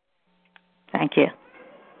from you. Thank you.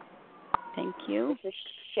 Thank you. This is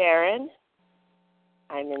Sharon.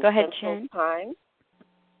 I'm in Central Sharon. Time.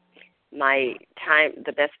 My time,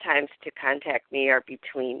 the best times to contact me are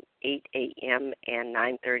between 8 a.m. and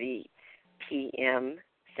 9:30 p.m.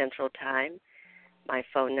 Central Time. My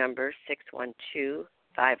phone number,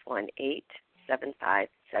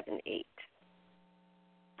 612-518-7578.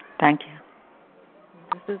 Thank you.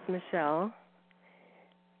 This is Michelle,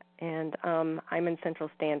 and I'm in Central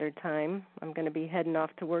Standard Time. I'm going to be heading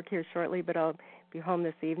off to work here shortly, but I'll be home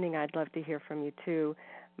this evening. I'd love to hear from you, too.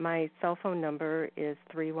 My cell phone number is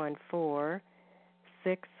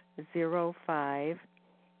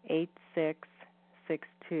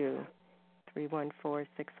 314-605-8662.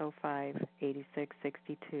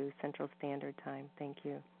 314-605-8662, Central Standard Time. Thank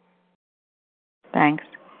you. Thanks.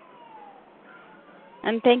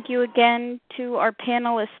 And thank you again to our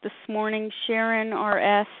panelists this morning, Sharon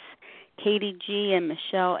R.S., Katie G., and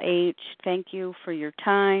Michelle H. Thank you for your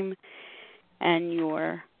time and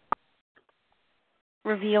your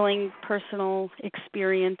revealing personal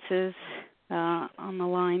experiences on the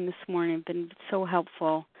line this morning. Have been so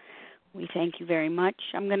helpful. We thank you very much.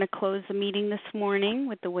 I'm going to close the meeting this morning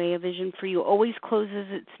with the way A Vision for You always closes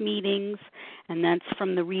its meetings, and that's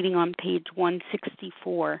from the reading on page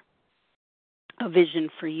 164, A Vision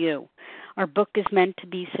for You. Our book is meant to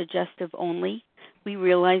be suggestive only. We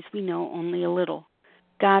realize we know only a little.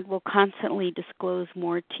 God will constantly disclose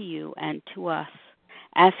more to you and to us.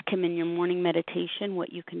 Ask Him in your morning meditation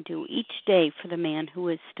what you can do each day for the man who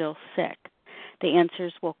is still sick. The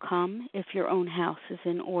answers will come if your own house is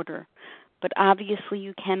in order. But obviously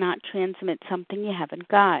you cannot transmit something you haven't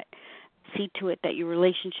got. See to it that your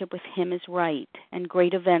relationship with Him is right, and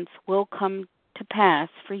great events will come to pass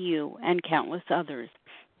for you and countless others.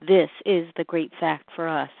 This is the great fact for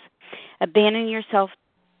us. Abandon yourself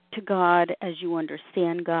to God as you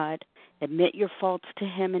understand God. Admit your faults to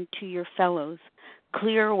Him and to your fellows.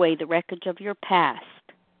 Clear away the wreckage of your past.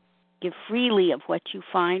 Give freely of what you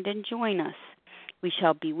find and join us. We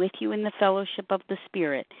shall be with you in the fellowship of the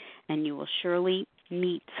Spirit, and you will surely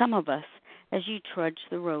meet some of us as you trudge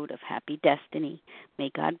the road of happy destiny.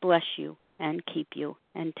 May God bless you and keep you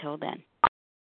until then.